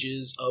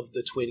images of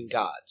the twin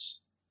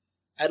gods.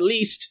 At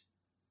least,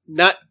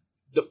 not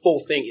the full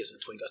thing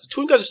isn't twin gods. The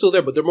twin gods are still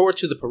there, but they're more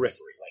to the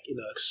periphery, like in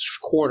the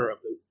corner of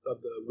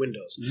the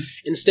windows. Mm-hmm.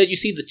 Instead, you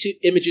see the two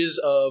images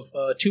of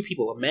two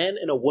people, a man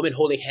and a woman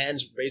holding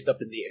hands raised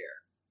up in the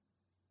air.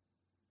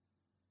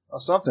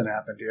 Well, something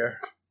happened here.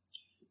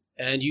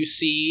 And you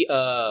see,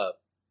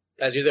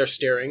 as you're there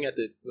staring at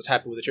what's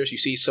happening with the church, you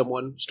see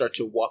someone start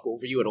to walk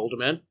over you, an older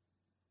man.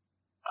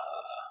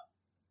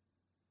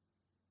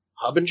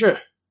 Harbinger.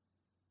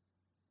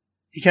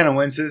 He kind of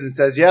winces and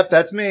says, "Yep,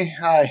 that's me.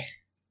 Hi."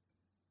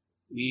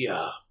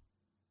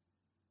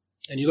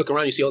 And you look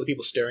around, you see all the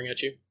people staring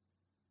at you.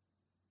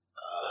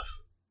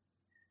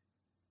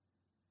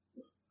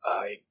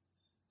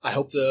 I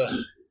hope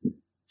the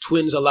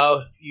twins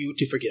allow you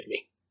to forgive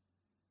me.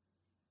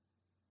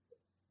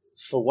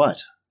 For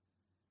what?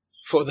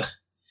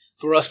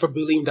 For us for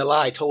believing the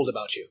lie told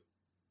about you.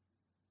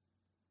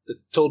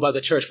 Told by the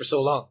church for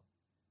so long.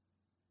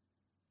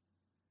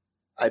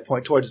 I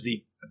point towards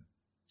the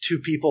two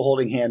people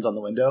holding hands on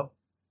the window.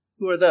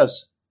 Who are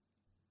those?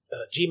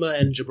 Jima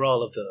and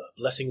Jabral of the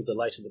Blessing of the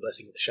Light and the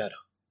Blessing of the Shadow.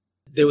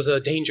 There was a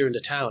danger in the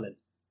town, and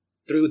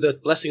through the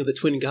blessing of the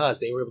twin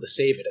gods, they were able to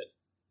save it, and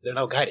they're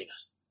now guiding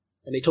us.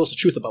 And they told us the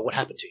truth about what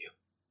happened to you.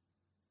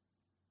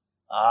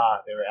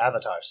 Ah, they were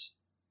avatars.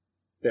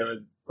 They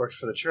worked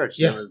for the church.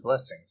 Yes. They were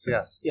blessings,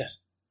 yes. Yes.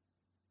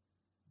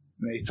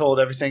 And they told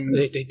everything.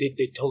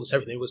 They told us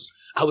everything.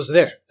 I was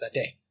there that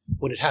day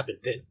when it happened.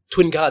 The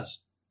twin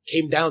gods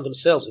came down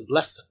themselves and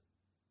blessed them.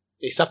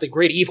 They stopped a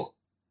great evil.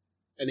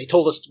 And they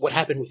told us what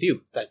happened with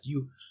you, that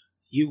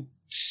you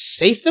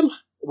saved them?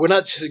 We're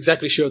not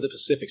exactly sure of the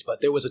specifics, but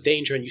there was a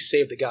danger and you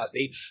saved the gods.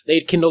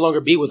 They can no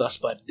longer be with us,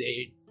 but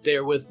they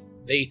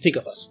think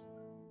of us.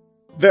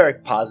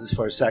 Varric pauses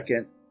for a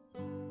second,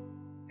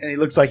 and he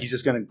looks like he's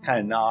just going to kind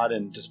of nod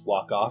and just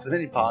walk off, and then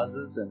he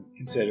pauses and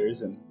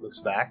considers and looks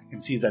back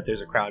and sees that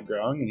there's a crowd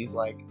growing, and he's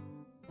like,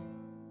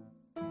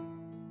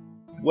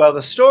 well,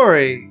 the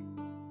story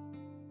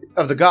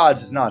of the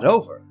gods is not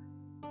over.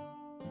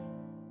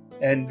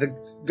 And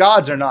the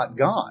gods are not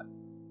gone.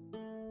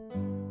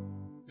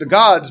 The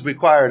gods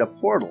required a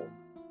portal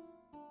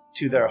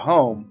to their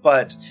home,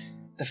 but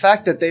the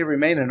fact that they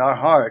remain in our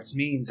hearts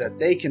means that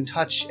they can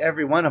touch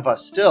every one of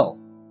us still.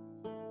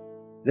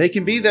 They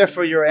can be there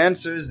for your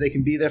answers, they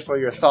can be there for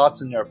your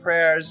thoughts and your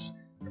prayers,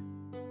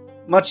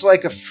 much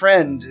like a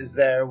friend is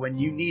there when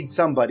you need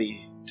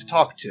somebody to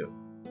talk to.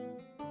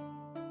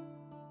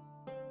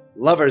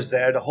 Lover's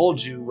there to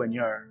hold you when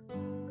you're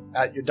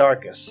at your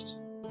darkest.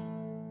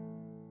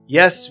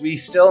 Yes, we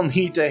still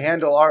need to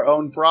handle our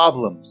own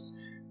problems,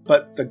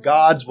 but the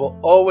gods will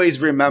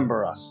always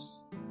remember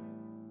us,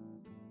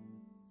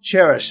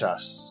 cherish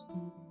us,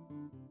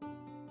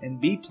 and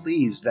be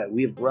pleased that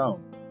we have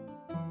grown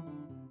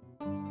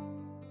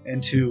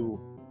into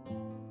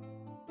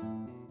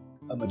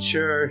a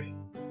mature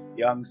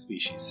young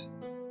species.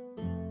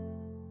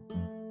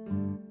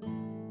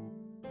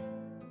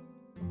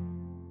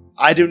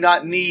 I do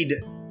not need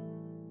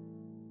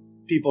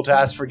people to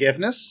ask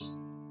forgiveness,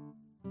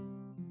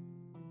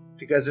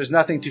 because there's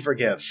nothing to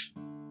forgive.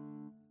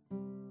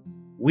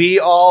 We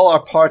all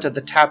are part of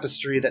the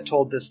tapestry that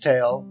told this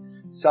tale.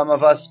 Some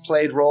of us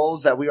played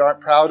roles that we aren't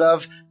proud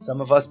of.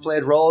 Some of us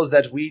played roles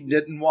that we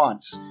didn't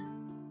want.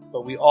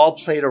 But we all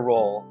played a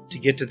role to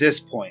get to this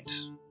point.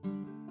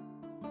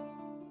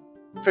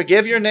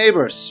 Forgive your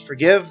neighbors.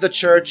 Forgive the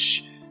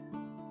church.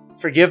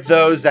 Forgive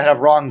those that have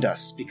wronged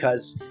us.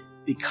 Because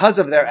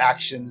of their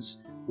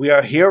actions, we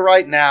are here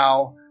right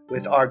now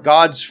with our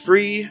gods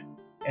free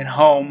and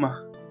home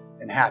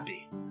and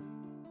happy.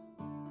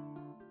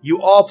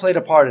 You all played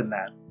a part in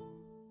that.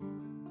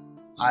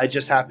 I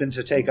just happened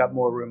to take up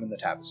more room in the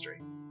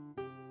tapestry.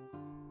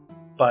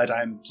 But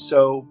I'm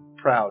so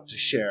proud to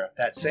share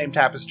that same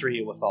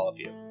tapestry with all of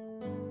you.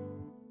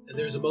 And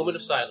there's a moment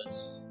of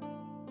silence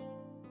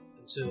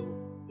until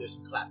there's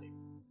some clapping.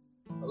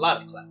 A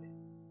lot of clapping.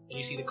 And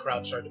you see the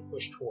crowd start to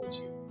push towards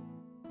you.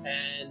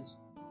 And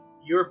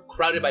you're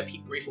crowded by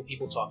grateful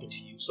people talking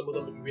to you. Some of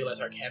them you realize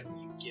are handing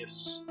you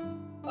gifts.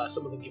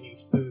 Some of them give you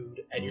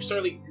food and you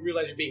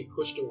realize you're being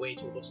pushed away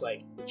to what looks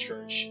like the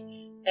church,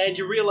 and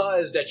you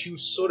realize that you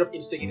sort of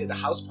instigated a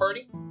house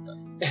party.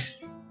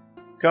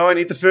 Go and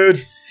eat the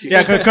food.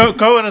 Yeah,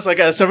 Cohen is like,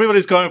 so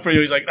everybody's going for you.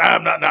 He's like,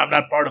 I'm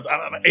not part of.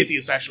 I'm an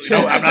atheist actually.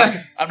 No,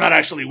 I'm not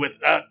actually with.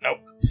 No.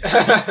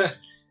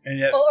 And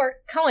yet, Or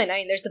Cohen, I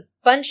mean, there's a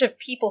bunch of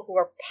people who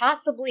are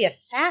possibly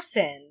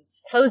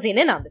assassins closing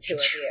in on the two of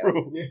you.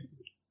 True.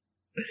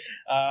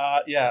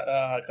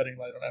 Cutting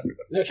light on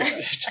everybody.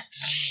 Okay.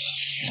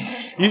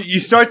 you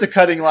start the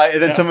cutting light,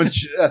 and then someone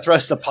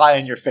thrusts a pie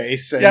in your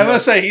face. And Yeah, I'm gonna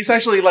say he's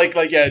actually like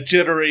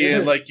jittery,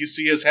 and like you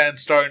see his hand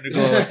starting to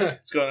glow.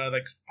 It's going to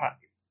like pie.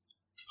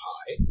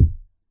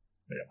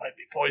 It might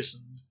be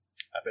poisoned.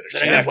 I better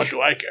Then again, what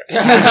do I care?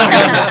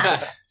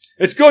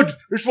 It's good.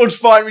 This one's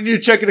fine. We need to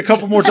check it a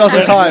couple more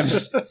dozen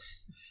times.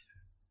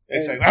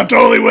 It's like, I'm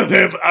totally with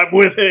him. I'm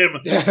with him.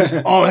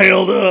 All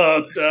hail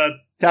the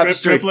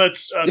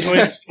triplets,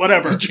 twins,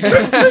 whatever.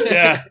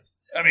 Yeah.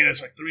 I mean,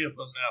 it's like 3 of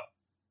them now.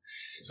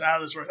 Is that how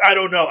this works? I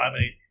don't know. I'm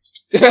an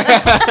atheist.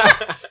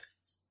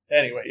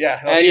 Anyway, yeah.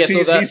 And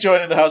He's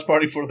joining the house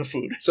party for the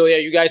food. So yeah,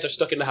 you guys are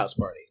stuck in the house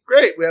party.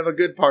 Great. We have a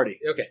good party.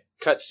 Okay.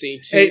 Cut scene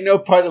 2. Ain't no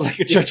party like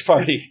a church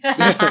party.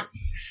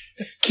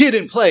 Kid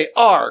and play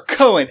are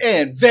Cohen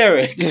and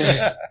Varric.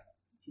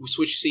 We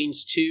switch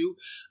scenes to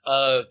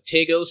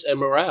Tagos and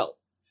Morale.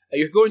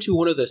 You're going to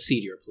one of the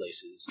seedier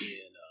places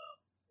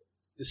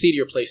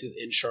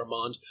in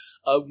Charmond,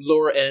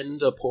 lower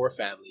end poor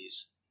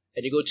families,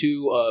 and you go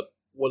to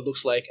what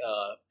looks like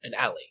an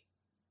alley,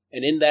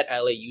 and in that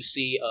alley you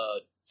see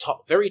a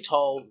very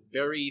tall,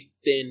 very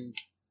thin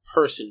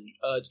person,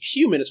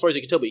 human as far as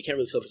you can tell, but you can't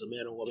really tell if it's a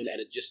man or woman,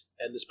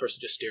 and this person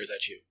just stares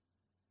at you.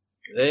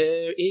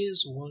 There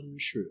is one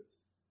truth,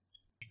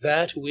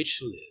 that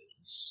which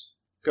lives.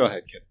 Go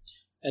ahead, kid.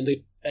 And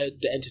the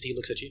entity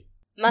looks at you.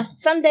 Must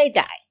someday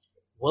die.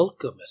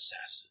 Welcome,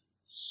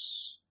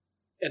 assassins.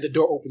 And the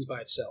door opens by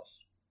itself.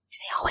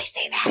 They always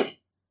say that.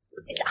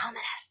 It's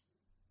ominous.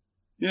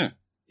 Yeah.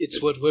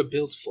 It's what we're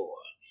built for.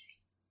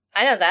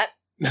 I know that.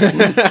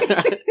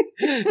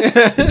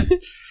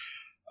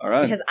 All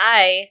right. Because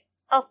I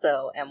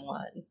also am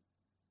one.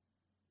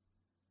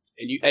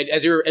 And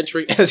as you're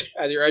entering the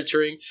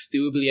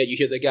oubliette, you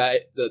hear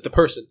the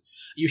person.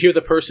 You hear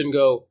the person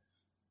go,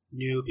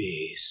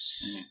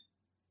 "Newbies."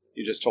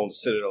 You just told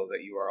Citadel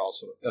that you are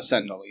also a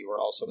sentinel. You are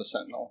also a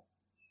sentinel.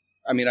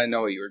 I mean, I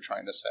know what you were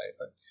trying to say,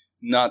 but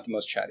not the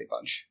most chatty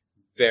bunch.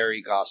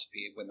 Very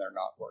gossipy when they're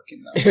not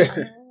working, though.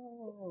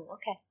 Oh,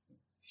 okay.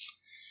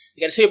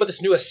 You gotta tell you about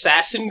this new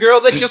assassin girl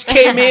that just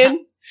came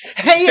in?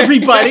 Hey,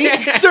 everybody!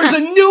 There's a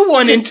new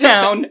one in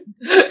town!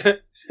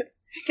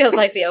 Feels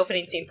like the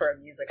opening scene for a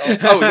musical.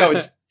 Oh, no,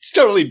 it's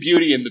totally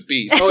Beauty and the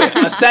Beast. Oh,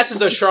 yeah.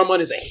 Assassins of Charmon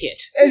is a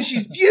hit. And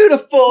she's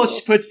beautiful.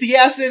 She puts the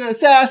S in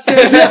assassin.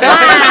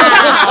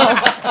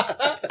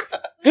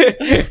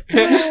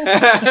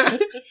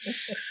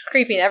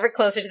 Creeping ever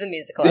closer to the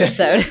musical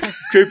episode.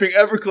 Creeping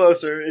ever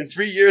closer. In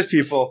 3 years,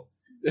 people.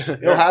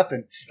 It'll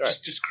happen.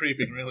 Just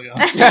creeping, really,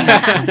 honestly.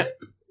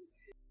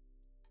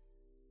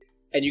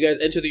 And you guys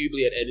enter the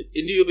oubliette, and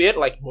in the oubliette,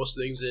 like most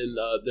things in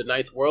the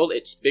Ninth World,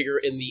 it's bigger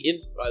in the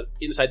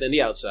inside than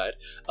the outside.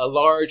 A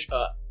large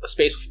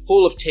space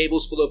full of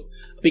tables,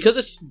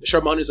 because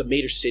Charmon is a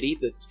major city,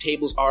 the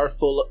tables are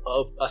full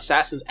of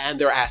assassins and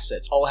their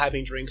assets, all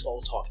having drinks, all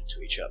talking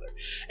to each other.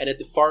 And at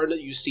the far end,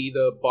 you see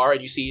the bar,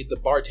 and you see the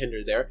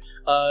bartender there.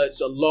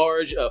 It's a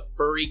large,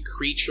 furry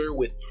creature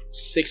with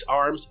 6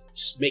 arms,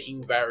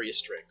 making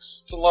various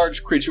drinks. It's a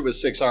large creature with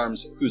 6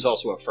 arms who's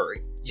also a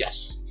furry.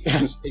 Yes,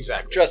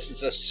 exactly. Dressed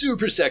as a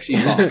super sexy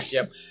fox.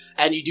 Yep.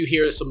 And you do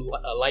hear some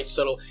light,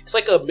 subtle. It's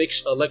like a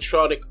mixed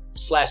electronic /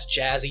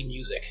 jazzy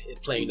music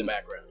playing in the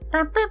background.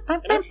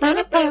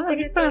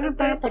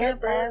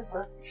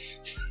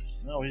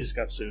 No, we just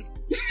got sued.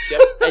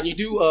 Yep. And you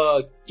do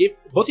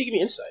both of you give me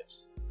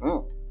insights.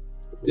 Oh.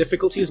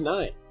 Difficulty is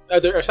 9.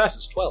 Their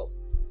assassins 12.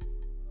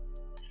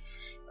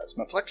 That's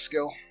my flex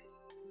skill.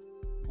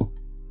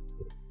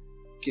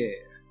 Yeah.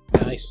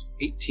 Nice.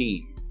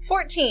 18.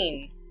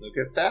 14. Look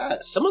at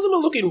that. Some of them are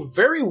looking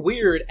very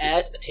weird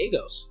at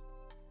Tagos.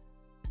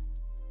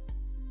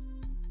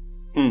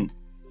 Do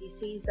you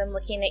see them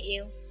looking at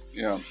you?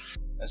 Yeah,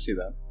 I see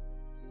that.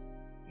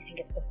 Do you think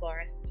it's the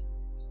florist?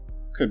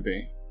 Could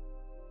be.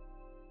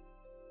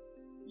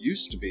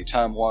 Used to be.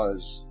 Time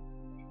was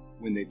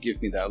when they'd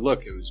give me that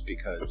look, it was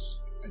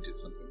because I did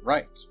something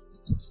right.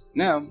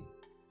 Now,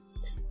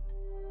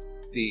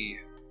 the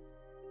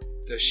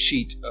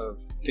sheet of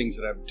things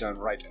that I've done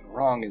right and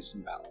wrong is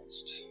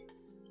imbalanced.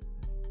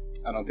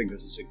 I don't think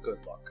this is a good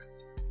look.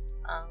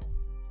 Oh.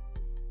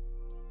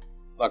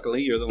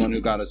 Luckily, you're the one who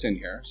got us in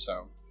here,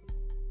 so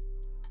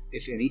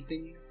if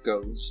anything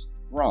goes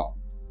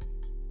wrong,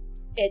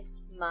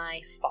 It's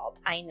my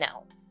fault. I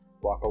know.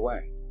 walk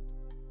away.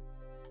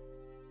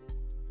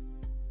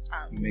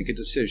 Make a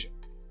decision.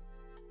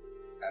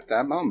 At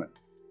that moment,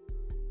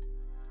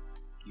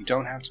 you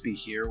don't have to be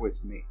here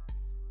with me.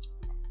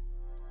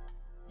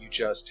 You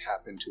just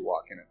happen to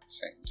walk in at the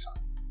same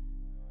time.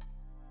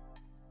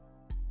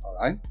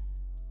 Alright?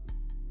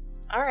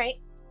 All right.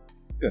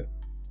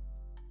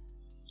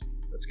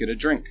 Let's get a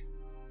drink.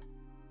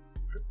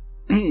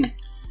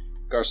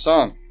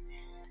 Garçon.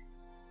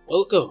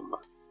 Welcome,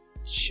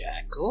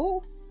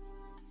 Jackal.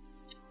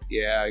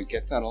 Yeah, I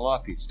get that a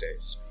lot these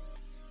days.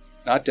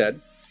 Not dead.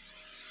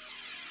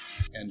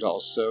 And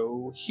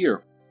also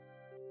here.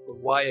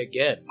 Why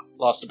again?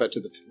 Lost a bet to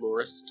the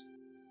florist.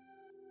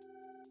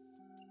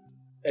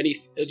 Do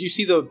you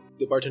see the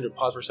bartender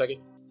pause for a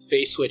second?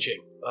 Face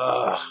switching.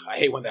 I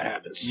hate when that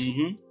happens.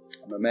 Mm-hmm.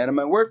 I'm a man of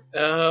my word.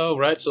 Oh,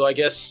 right. So I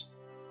guess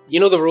you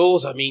know the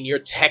rules. I mean, you're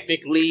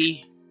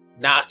technically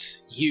not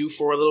you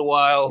for a little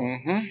while.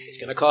 Mm-hmm. It's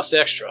going to cost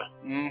extra.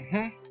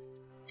 Mm-hmm.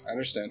 I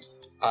understand.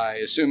 I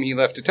assume he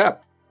left a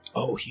tap.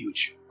 Oh,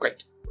 huge.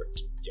 Great.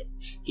 Yep.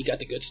 He got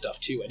the good stuff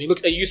too. And he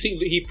looks. And you see,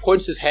 he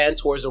points his hand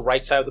towards the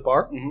right side of the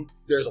bar. Mm-hmm.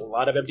 There's a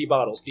lot of empty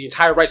bottles. The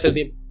entire right side of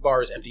the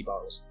bar is empty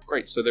bottles.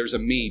 Great. So there's a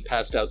me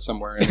passed out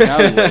somewhere in an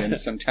alleyway in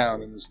some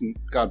town in this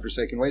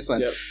godforsaken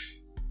wasteland. Yep.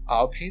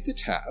 I'll pay the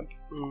tab.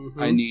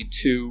 Mm-hmm. I need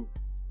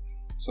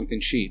something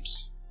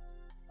cheaps.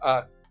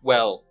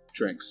 Well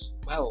drinks.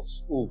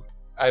 Wells. Ooh.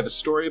 I have a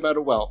story about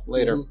a well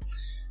later. Mm-hmm.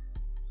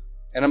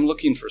 And I'm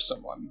looking for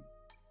someone.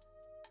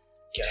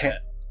 Tan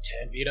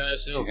Vita, I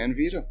assume. Tan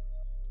Vita.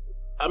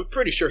 I'm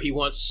pretty sure he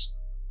wants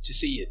to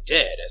see you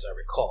dead, as I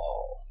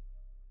recall.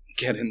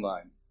 Get in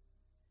line.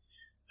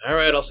 All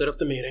right, I'll set up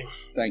the meeting.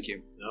 Thank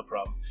you. No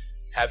problem.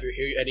 Have you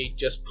here? And he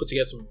just put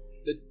together some.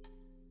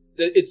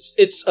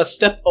 It's a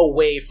step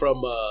away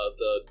from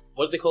the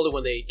what do they call it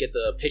when they get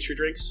the pitcher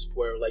drinks,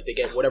 where like they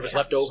get whatever's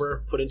left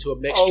over put into a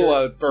mixture.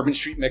 Oh, Bourbon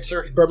Street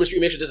mixer. Bourbon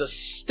Street mixture. There's a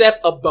step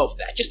above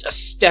that, just a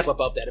step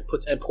above that,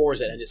 and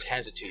pours it and just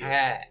hands it to you.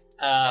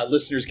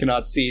 Listeners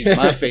cannot see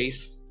my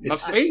face. My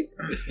face.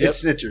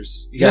 It's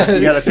Snitchers. You got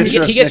a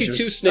picture of He gets you Snitchers.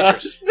 2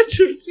 Snickers.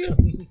 Snitchers,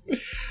 yeah.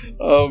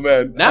 Oh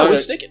man. Now All with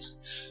right.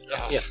 Snickers.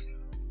 Yeah.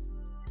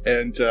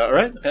 And all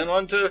right, and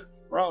on to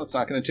well, it's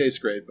not going to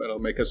taste great, but it'll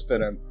make us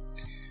fit in.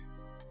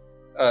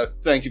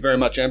 Thank you very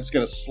much. I'm just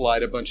going to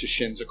slide a bunch of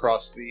shins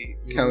across the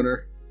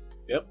counter.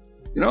 Yep.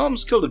 You know, I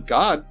almost killed a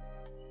god.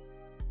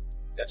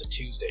 That's a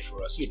Tuesday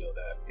for us. You know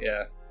that.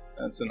 Yeah,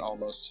 that's an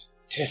almost.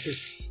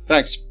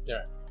 Thanks.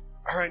 Yeah.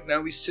 All right, now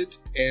we sit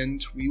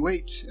and we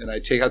wait. And I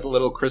take out the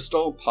little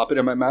crystal, pop it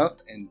in my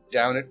mouth, and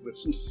down it with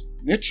some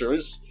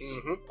Snitchers.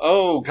 Mm-hmm.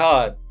 Oh,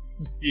 God.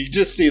 You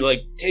just see,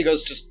 like,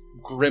 Tagos just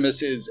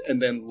grimaces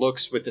and then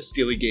looks with a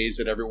steely gaze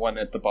at everyone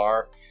at the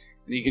bar.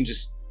 And he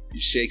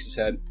shakes his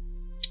head.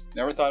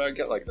 Never thought I'd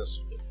get like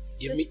this.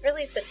 Is this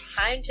really the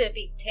time to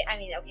be... I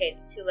mean, okay,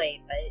 it's too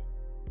late, but...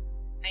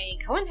 I mean,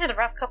 Cohen had a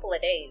rough couple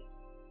of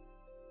days.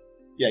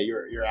 Yeah,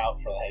 you're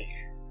out for like...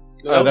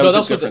 that was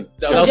a different...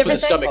 That was for the Different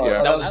stomach. thing?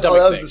 Yeah, that was the that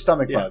stomach was thing. the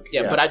stomach bug.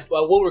 Yeah, but I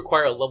will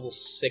require a level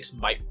 6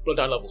 might... Well,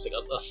 not level 6.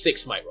 A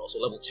 6 might roll, so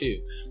level 2.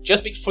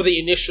 Just for the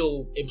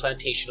initial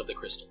implantation of the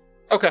crystal.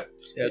 Okay.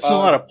 Yeah, it's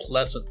not a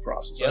pleasant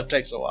process. Yep. It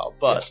takes a while,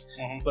 but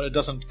Mhm. it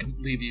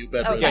doesn't leave you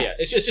bedridden. Okay. Yeah.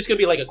 It's just going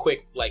to be like a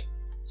quick, like,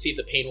 see if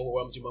the pain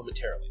overwhelms you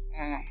momentarily.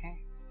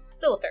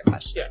 Still a fair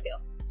question, Yeah. I feel.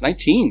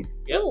 19.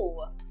 Yep. Ooh.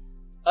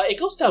 It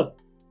goes down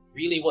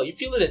really well. You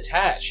feel it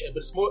attach,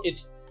 but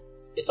it's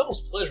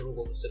almost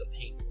pleasurable instead of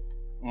painful.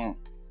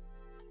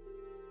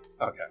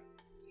 Okay.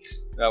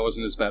 That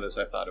wasn't as bad as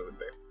I thought it would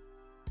be.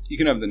 You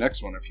can have the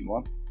next one if you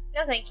want.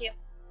 No, thank you.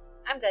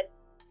 I'm good.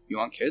 You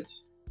want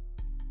kids?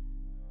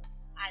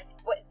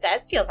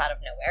 That feels out of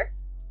nowhere.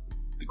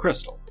 The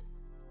crystal.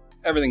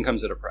 Everything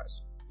comes at a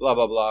price. Blah,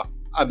 blah, blah.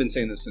 I've been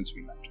saying this since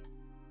we met.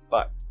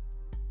 But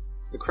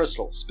the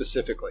crystal,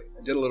 specifically,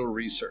 I did a little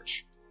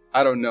research.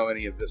 I don't know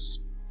any of this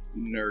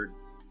nerd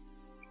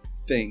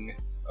thing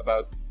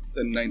about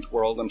the ninth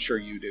world. I'm sure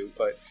you do,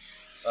 but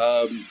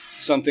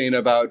something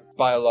about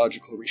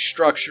biological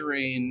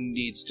restructuring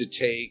needs to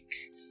take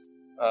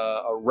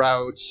a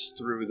route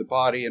through the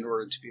body in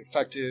order to be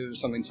effective.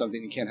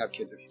 Something. You can't have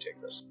kids if you take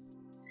this.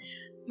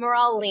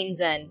 Moral leans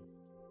in.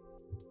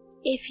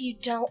 If you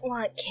don't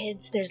want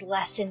kids, there's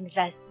less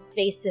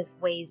invasive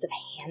ways of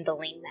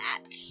handling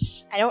that.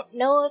 I don't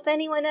know if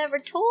anyone ever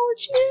told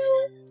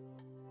you.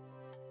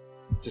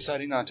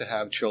 Deciding not to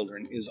have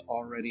children is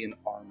already an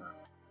armor.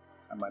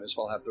 I might as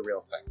well have the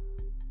real thing.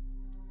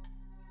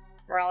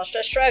 Morales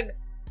just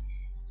shrugs.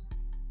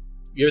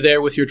 You're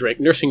there with your drink,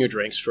 nursing your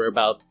drinks for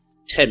about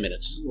 10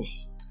 minutes.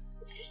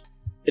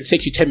 It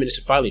takes you 10 minutes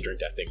to finally drink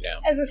that thing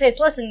down. I was gonna say, it's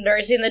less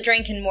nursing the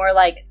drink and more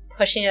like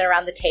pushing it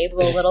around the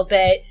table a little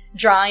bit,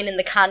 drawing in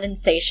the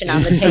condensation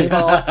on the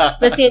table,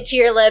 lifting it to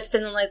your lips,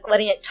 and then like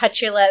letting it touch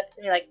your lips,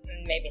 and you're like,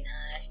 maybe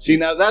not. See,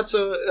 now that's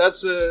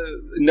a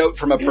note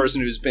from a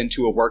person who's been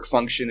to a work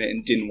function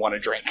and didn't want to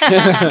drink.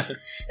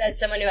 That's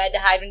someone who had to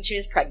hide when she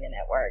was pregnant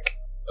at work.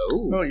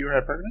 Oh, you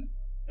were pregnant?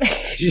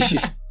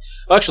 Actually,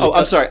 Oh,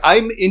 I'm sorry. I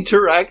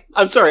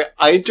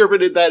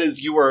interpreted that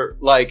as you were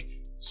like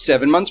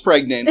 7 months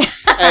pregnant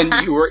and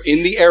you were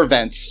in the air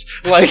vents,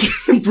 like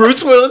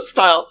Bruce Willis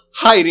style,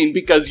 hiding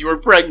because you were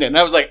pregnant. And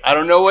I was like, I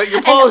don't know what your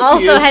And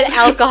policy also is. had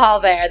alcohol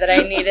there that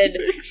I needed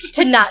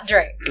to not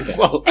drink.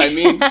 Well, I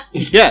mean,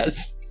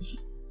 yes.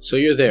 So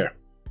you're there.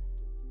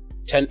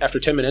 After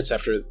 10 minutes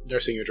after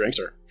nursing your drinks,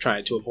 or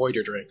trying to avoid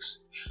your drinks,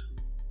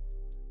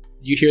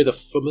 you hear the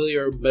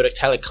familiar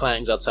metallic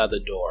clangs outside the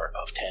door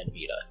of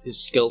Tanvita.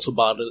 His skeletal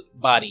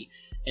body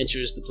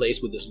enters the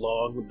place with his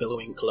long,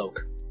 billowing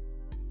cloak.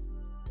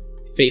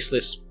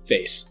 Faceless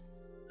face.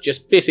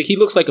 He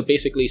looks like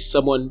basically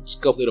someone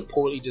sculpted a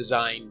poorly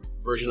designed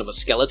version of a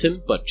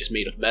skeleton, but just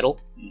made of metal,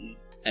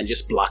 and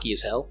just blocky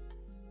as hell,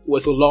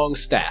 with a long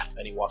staff,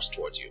 and he walks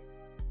towards you.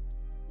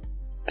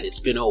 It's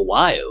been a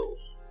while.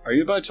 Are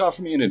you about to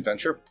offer me an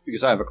adventure?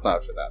 Because I have a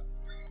cloud for that.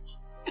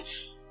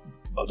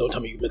 Oh, don't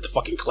tell me you meant the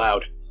fucking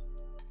cloud.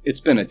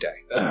 It's been a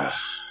day.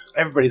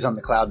 Everybody's on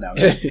the cloud now.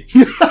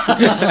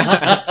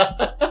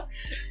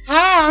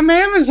 Hi, I'm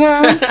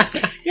Amazon.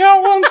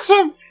 Y'all want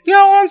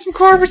some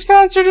corporate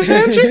sponsored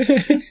adventure?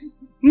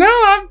 No,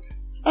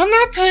 I'm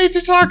not paid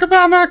to talk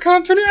about my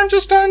company. I'm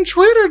just on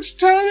Twitter just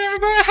telling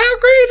everybody how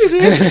great it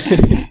is.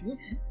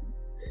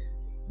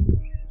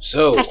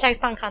 So, Hashtag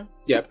SpawnCon.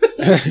 yep.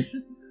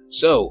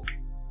 So,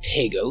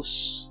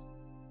 Tagos,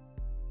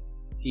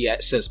 he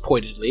says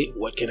pointedly,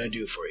 what can I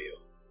do for you?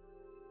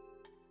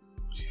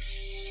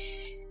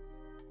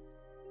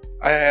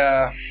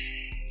 I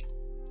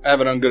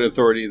have it on good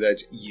authority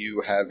that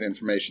you have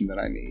information that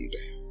I need.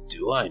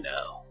 Do I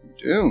now? You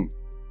do.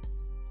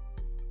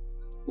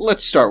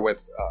 Let's start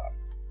with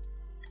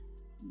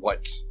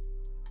what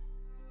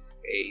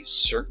a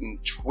certain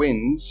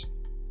twins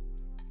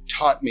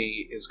taught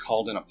me is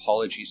called an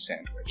apology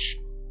sandwich.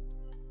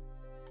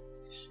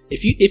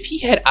 If he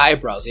had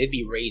eyebrows, they'd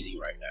be raising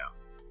right now.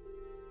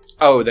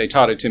 Oh, they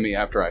taught it to me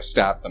after I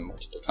stabbed them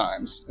multiple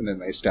times, and then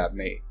they stabbed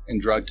me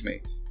and drugged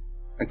me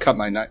and cut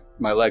my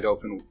leg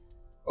open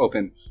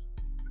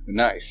with a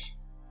knife.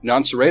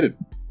 Non-serrated.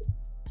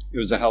 It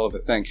was a hell of a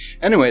thing.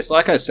 Anyways,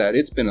 like I said,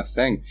 it's been a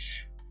thing.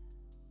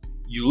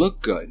 You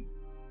look good.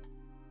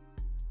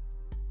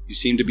 You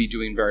seem to be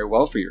doing very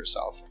well for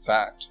yourself, in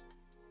fact.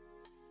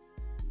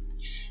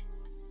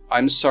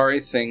 I'm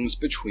sorry things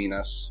between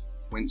us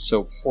went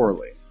so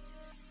poorly.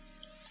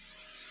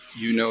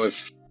 You know,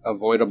 if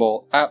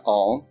avoidable at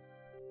all,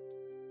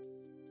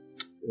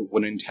 it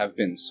wouldn't have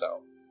been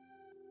so.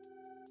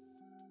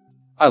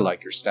 I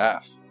like your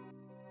staff.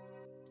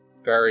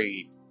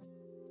 Very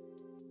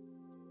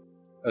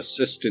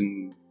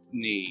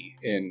assistant-y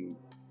in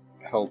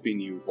helping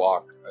you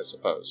walk, I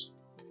suppose.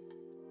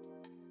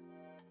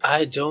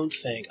 I don't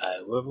think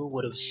I ever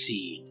would have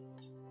seen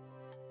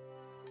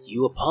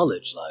you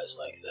apologize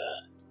like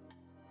that.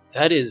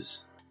 That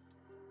is...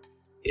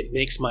 It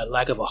makes my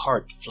lack of a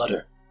heart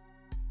flutter.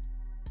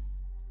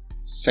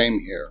 Same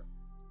here.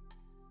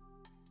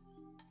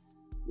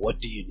 What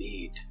do you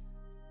need?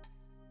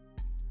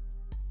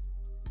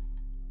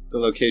 The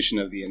location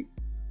of the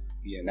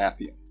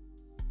Anathium.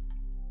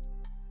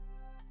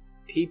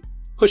 He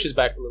pushes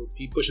back a little.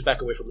 He pushes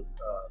back away from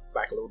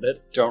back a little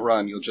bit. Don't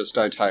run, you'll just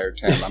die tired,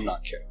 Tam. I'm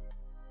not kidding.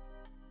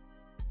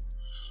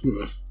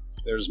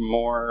 There's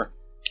more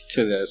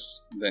to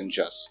this than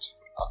just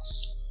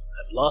us.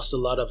 I've lost a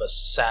lot of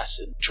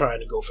assassins trying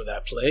to go for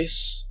that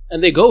place.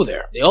 And they go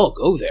there. They all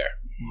go there.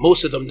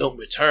 Most of them don't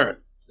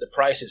return. The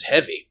price is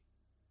heavy.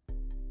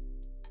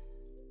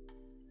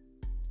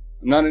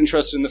 I'm not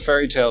interested in the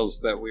fairy tales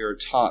that we are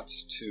taught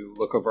to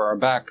look over our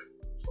back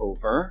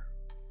over.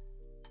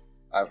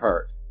 I've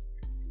heard.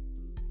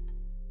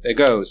 They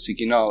go,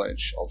 seeking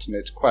knowledge,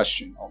 ultimate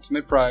question,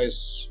 ultimate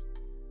prize.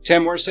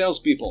 Tam, we're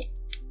salespeople.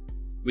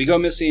 We go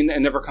missing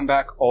and never come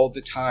back all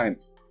the time.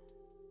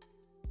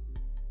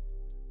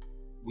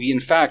 We, in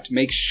fact,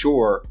 make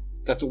sure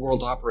that the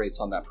world operates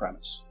on that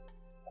premise.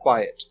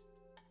 Quiet.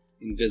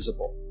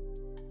 Invisible.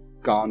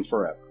 Gone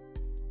forever.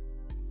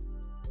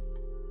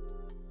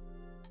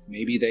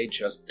 Maybe they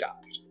just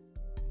died.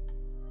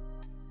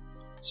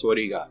 So what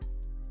do you got?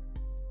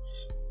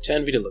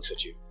 Tanvita looks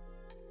at you.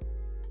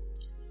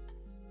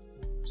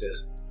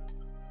 Says,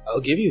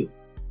 I'll give you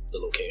the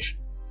location.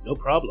 No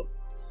problem.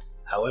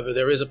 However,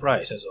 there is a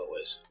price, as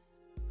always.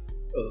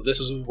 Although this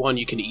is one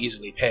you can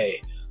easily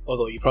pay,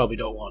 although you probably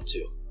don't want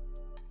to.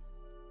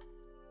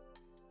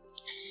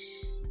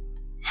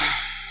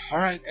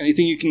 Alright,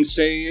 anything you can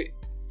say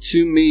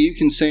to me, you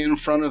can say in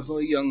front of the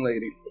young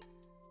lady.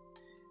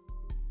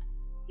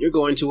 You're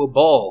going to a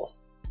ball.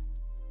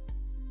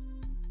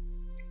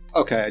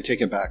 Okay, I take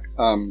it back.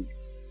 Can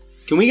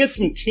we get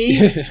some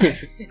tea?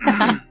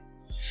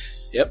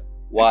 Yep.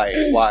 Why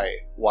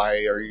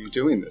are you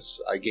doing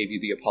this? I gave you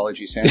the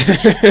apology sandwich.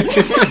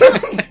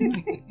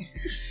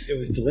 It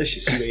was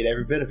delicious. You ate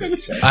every bit of it, you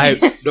said.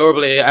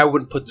 Normally, I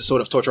wouldn't put this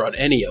sort of torture on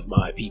any of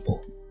my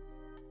people.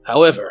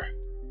 However...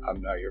 I'm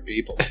not your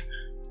people.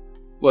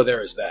 Well,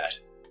 there is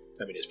that.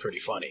 I mean, it's pretty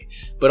funny.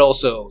 But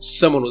also,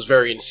 someone was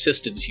very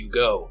insistent you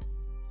go.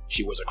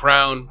 She wears a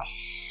crown.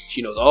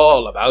 She knows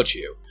all about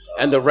you.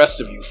 And the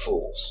rest of you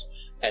fools.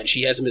 And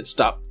she hasn't been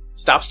stopped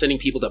sending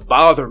people to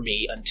bother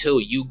me until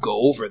you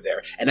go over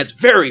there. And that's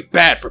very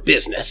bad for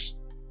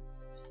business.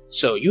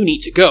 So you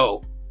need to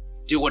go,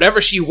 do whatever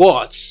she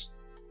wants,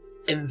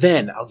 and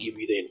then I'll give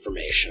you the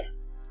information.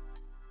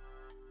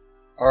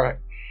 Alright.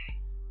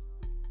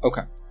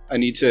 Okay. I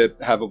need to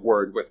have a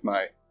word with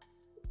my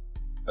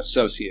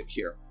associate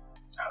here.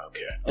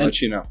 Okay. I'll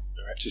let you know.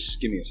 All right, just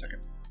give me a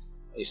second.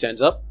 He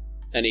stands up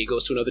and he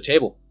goes to another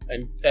table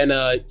and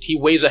he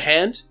waves a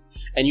hand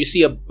and you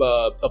see a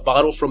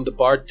bottle from the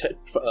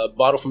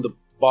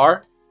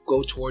bar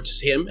go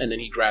towards him and then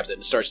he grabs it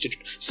and starts to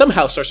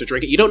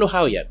drink it. You don't know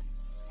how yet.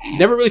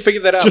 Never really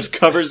figured that out. Just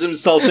covers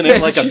himself in it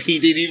like a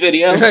PDD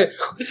video.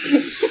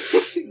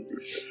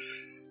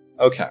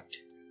 Okay.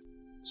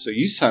 So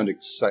you sound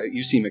excited.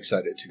 You seem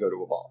excited to go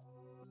to a ball.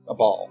 A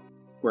ball.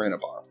 We're in a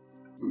bar.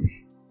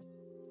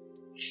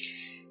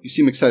 You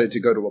seem excited to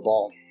go to a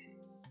ball.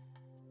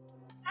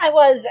 I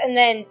was, and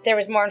then there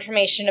was more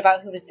information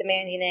about who was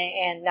demanding it,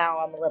 and now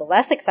I'm a little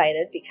less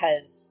excited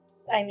because,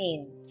 I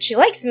mean, she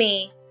likes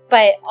me,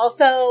 but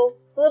also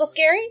it's a little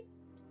scary.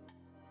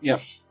 Yeah,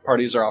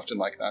 parties are often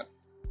like that.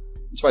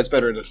 That's why it's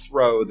better to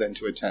throw than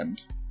to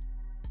attend.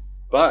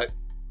 But,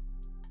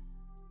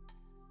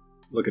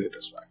 look at it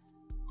this way.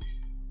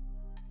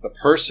 The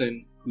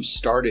person who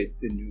started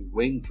the new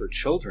wing for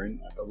children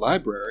at the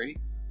library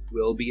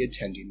will be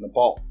attending the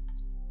ball.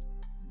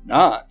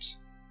 Not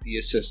the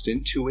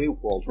assistant to a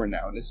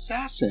world-renowned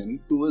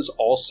assassin who was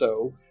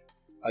also,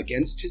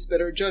 against his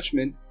better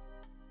judgment,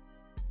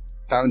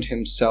 found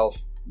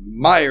himself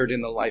mired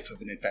in the life of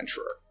an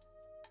adventurer.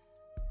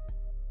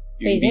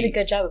 But you did a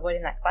good job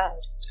avoiding that cloud.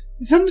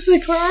 Did someone say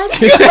cloud?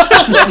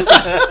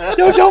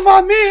 No, don't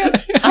mind me.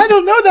 I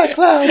don't know that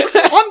cloud.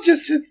 I'm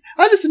just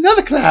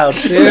another cloud.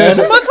 Yeah.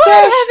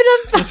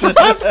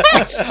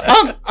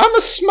 I'm a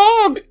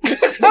smog.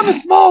 I'm a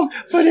smog,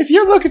 but if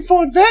you're looking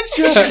for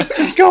adventure,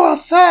 just go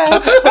outside.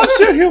 I'm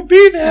sure he'll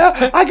be there.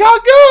 I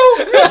gotta go.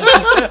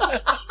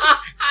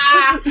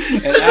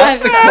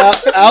 And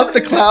out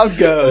the cloud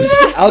goes.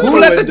 Who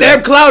let the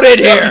damn cloud in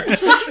here?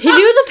 He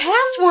knew the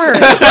password.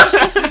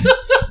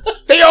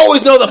 They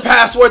always know the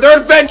password. They're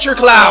adventure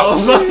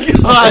clouds. Oh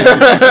my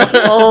god!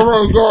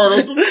 I'm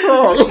gonna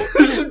cry.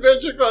 This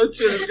adventure cloud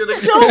shit is gonna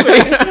kill me.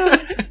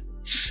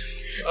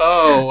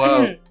 Oh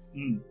wow.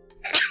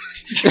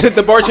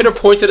 The bartender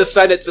points at a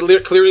sign that's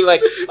clearly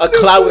like a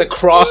cloud with a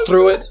cross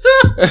through it.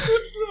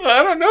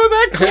 I don't know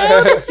that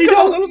cloud. It's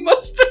got a little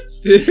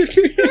mustache.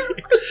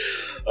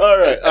 All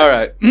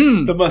right.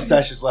 The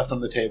mustache is left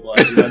on the table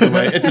as you run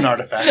away. It's an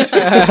artifact.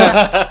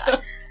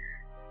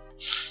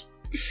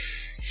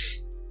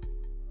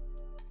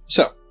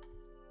 So,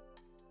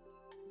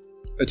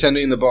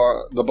 attending the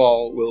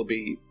ball will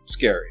be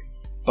scary,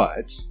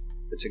 but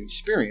it's an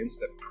experience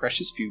that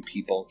precious few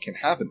people can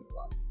have in their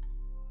life.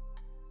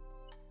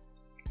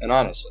 And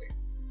honestly,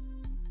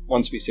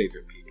 once we save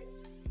your people,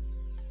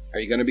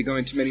 are you going to be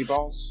going to many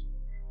balls?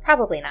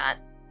 Probably not.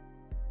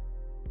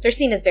 They're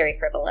seen as very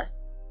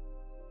frivolous.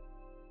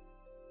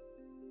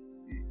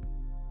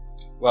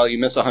 Well, you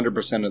miss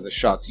 100% of the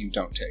shots you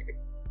don't take.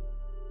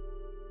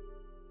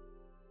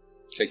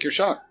 Take your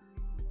shot.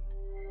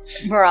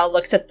 Morale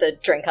looks at the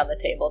drink on the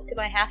table. Do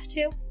I have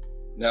to?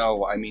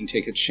 No, I mean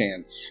take a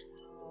chance.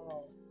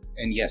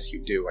 And yes,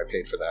 you do. I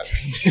paid for that.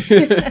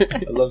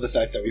 I love the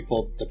fact that we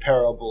pulled the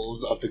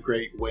parables of the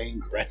great Wayne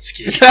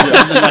Gretzky from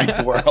the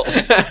Ninth World.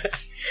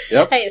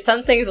 Yep. Hey,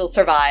 some things will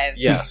survive.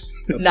 Yes.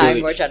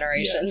 9 more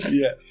generations.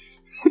 Yeah.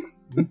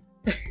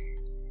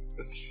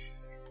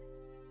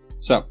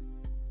 So,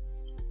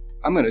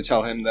 I'm going to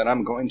tell him that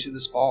I'm going to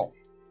this ball.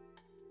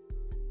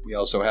 We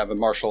also have a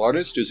martial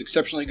artist who's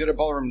exceptionally good at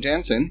ballroom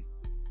dancing.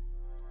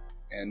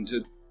 And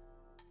a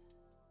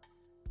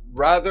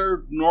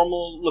rather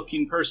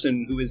normal-looking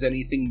person who is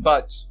anything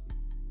but.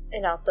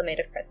 And also made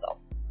of crystal.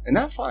 And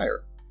not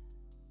fire.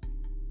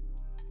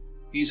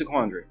 He's a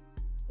quandary.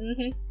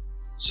 Mm-hmm.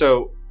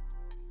 So,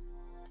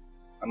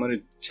 I'm going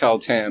to tell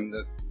Tam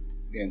that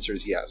the answer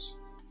is yes.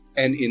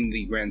 And in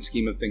the grand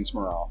scheme of things,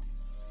 morale.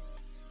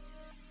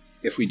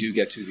 If we do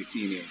get to the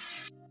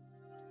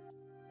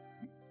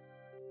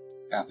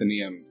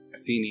Athenaeum.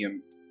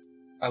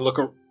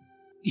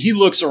 He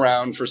looks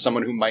around for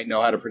someone who might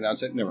know how to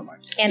pronounce it. Never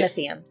mind.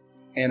 Anathema.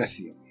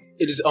 Anathema.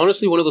 It is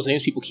honestly one of those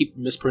names people keep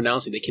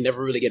mispronouncing. They can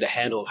never really get a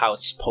handle of how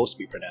it's supposed to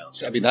be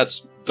pronounced. I mean,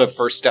 that's the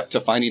first step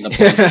to finding the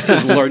place,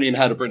 is learning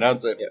how to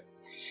pronounce it. Yeah.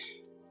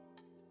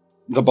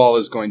 The ball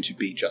is going to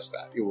be just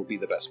that. It will be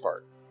the best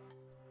part.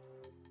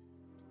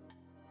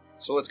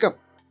 So let's go.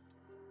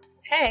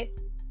 Okay.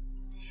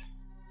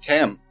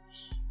 Tam.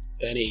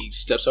 And he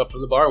steps up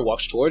from the bar and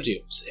walks towards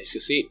you. Takes a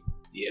seat.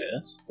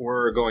 Yes.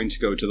 We're going to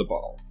go to the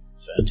ball.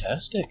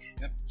 Fantastic.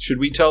 Yep. Should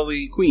we tell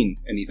the queen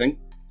anything?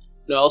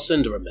 No, I'll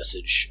send her a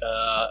message.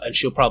 And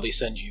she'll probably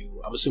send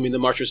you, I'm assuming the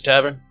Marcher's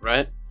Tavern,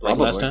 right? Like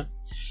Probably. last time?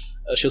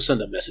 She'll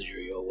send a messenger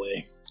your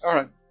way. All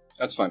right.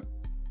 That's fine.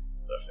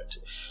 Perfect.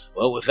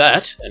 Well, with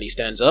that, and he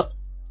stands up,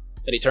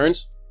 and he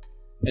turns,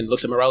 and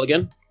looks at Morale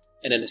again,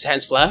 and then his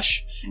hands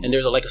flash, and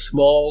there's a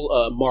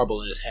small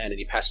marble in his hand, and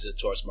he passes it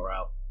towards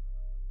Morale.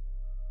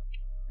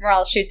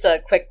 Morale shoots a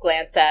quick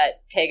glance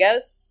at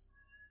Tagos,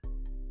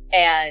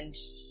 and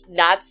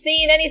not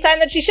seeing any sign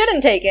that she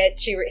shouldn't take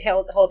it, she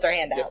holds her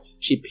hand out.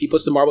 Yeah. He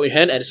puts the marble in your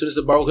hand, and as soon as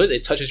the marble goes,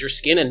 it touches your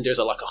skin, and there's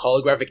a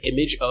holographic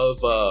image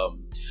of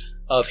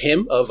of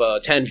him, of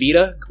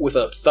Tanvita, with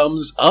a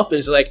thumbs up, and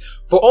he's like,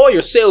 "For all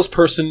your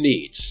salesperson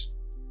needs,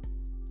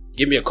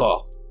 give me a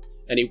call."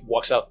 And he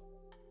walks out.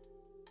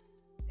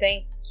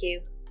 Thank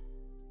you.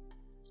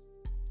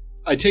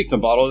 I take the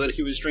bottle that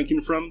he was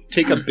drinking from,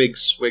 take a big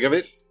swig of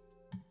it,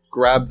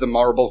 grab the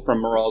marble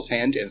from Moral's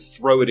hand, and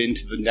throw it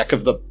into the neck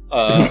of the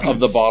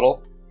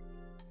bottle.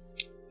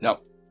 No.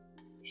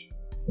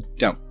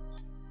 Don't.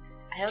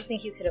 I don't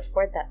think you could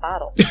afford that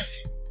bottle.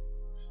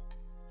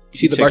 You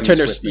see the Taking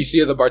bartender. this with me. You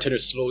see the bartender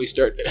slowly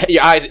start.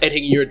 Your eyes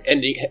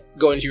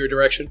go into your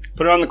direction.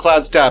 Put it on the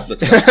cloud's tab.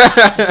 Let's go.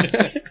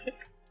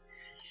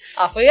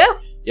 Off we go.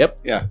 Yep.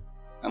 Yeah.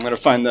 I'm gonna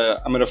find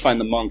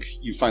the monk.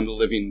 You find the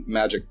living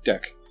magic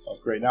deck. Oh,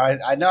 great. Now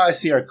I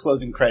see our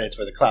closing credits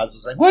where the Clouds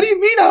is like, what do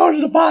you mean I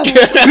ordered a bottle?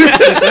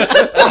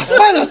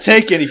 Fine, I'll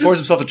take it. He pours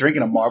himself a drink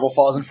and a marble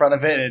falls in front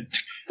of it and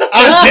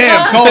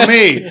damn, call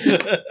me.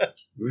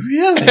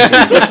 Really?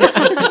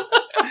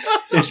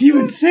 If you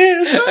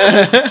insist.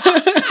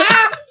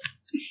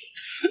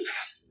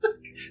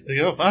 They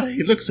go, "My,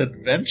 he looks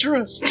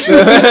adventurous."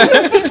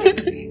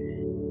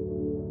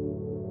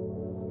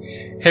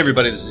 Hey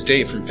everybody, this is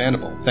Dave from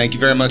Fandible. Thank you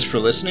very much for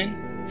listening.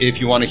 If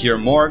you want to hear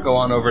more, go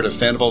on over to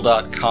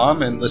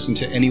fandible.com and listen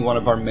to any one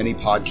of our many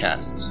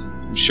podcasts.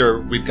 I'm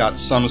sure we've got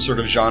some sort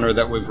of genre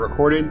that we've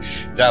recorded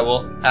that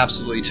will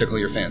absolutely tickle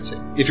your fancy.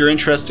 If you're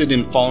interested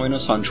in following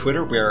us on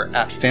Twitter, we're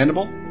at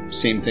Fandible.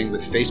 Same thing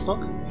with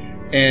Facebook.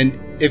 And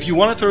if you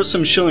want to throw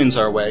some shillings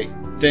our way,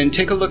 then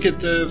take a look at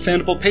the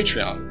Fandible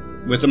Patreon.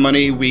 With the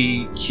money,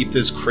 we keep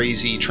this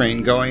crazy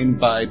train going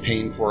by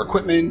paying for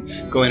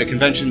equipment, going to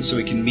conventions so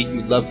we can meet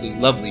you lovely,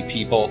 lovely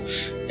people,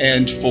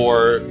 and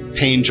for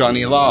paying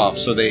Johnny Law off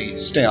so they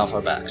stay off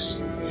our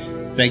backs.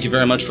 Thank you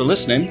very much for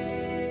listening,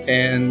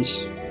 and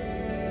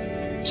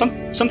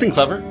something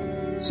clever.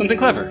 Something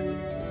clever.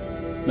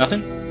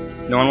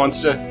 Nothing? No one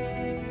wants to?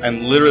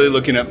 I'm literally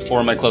looking at 4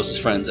 of my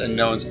closest friends, and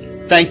no one's...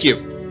 Thank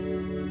you.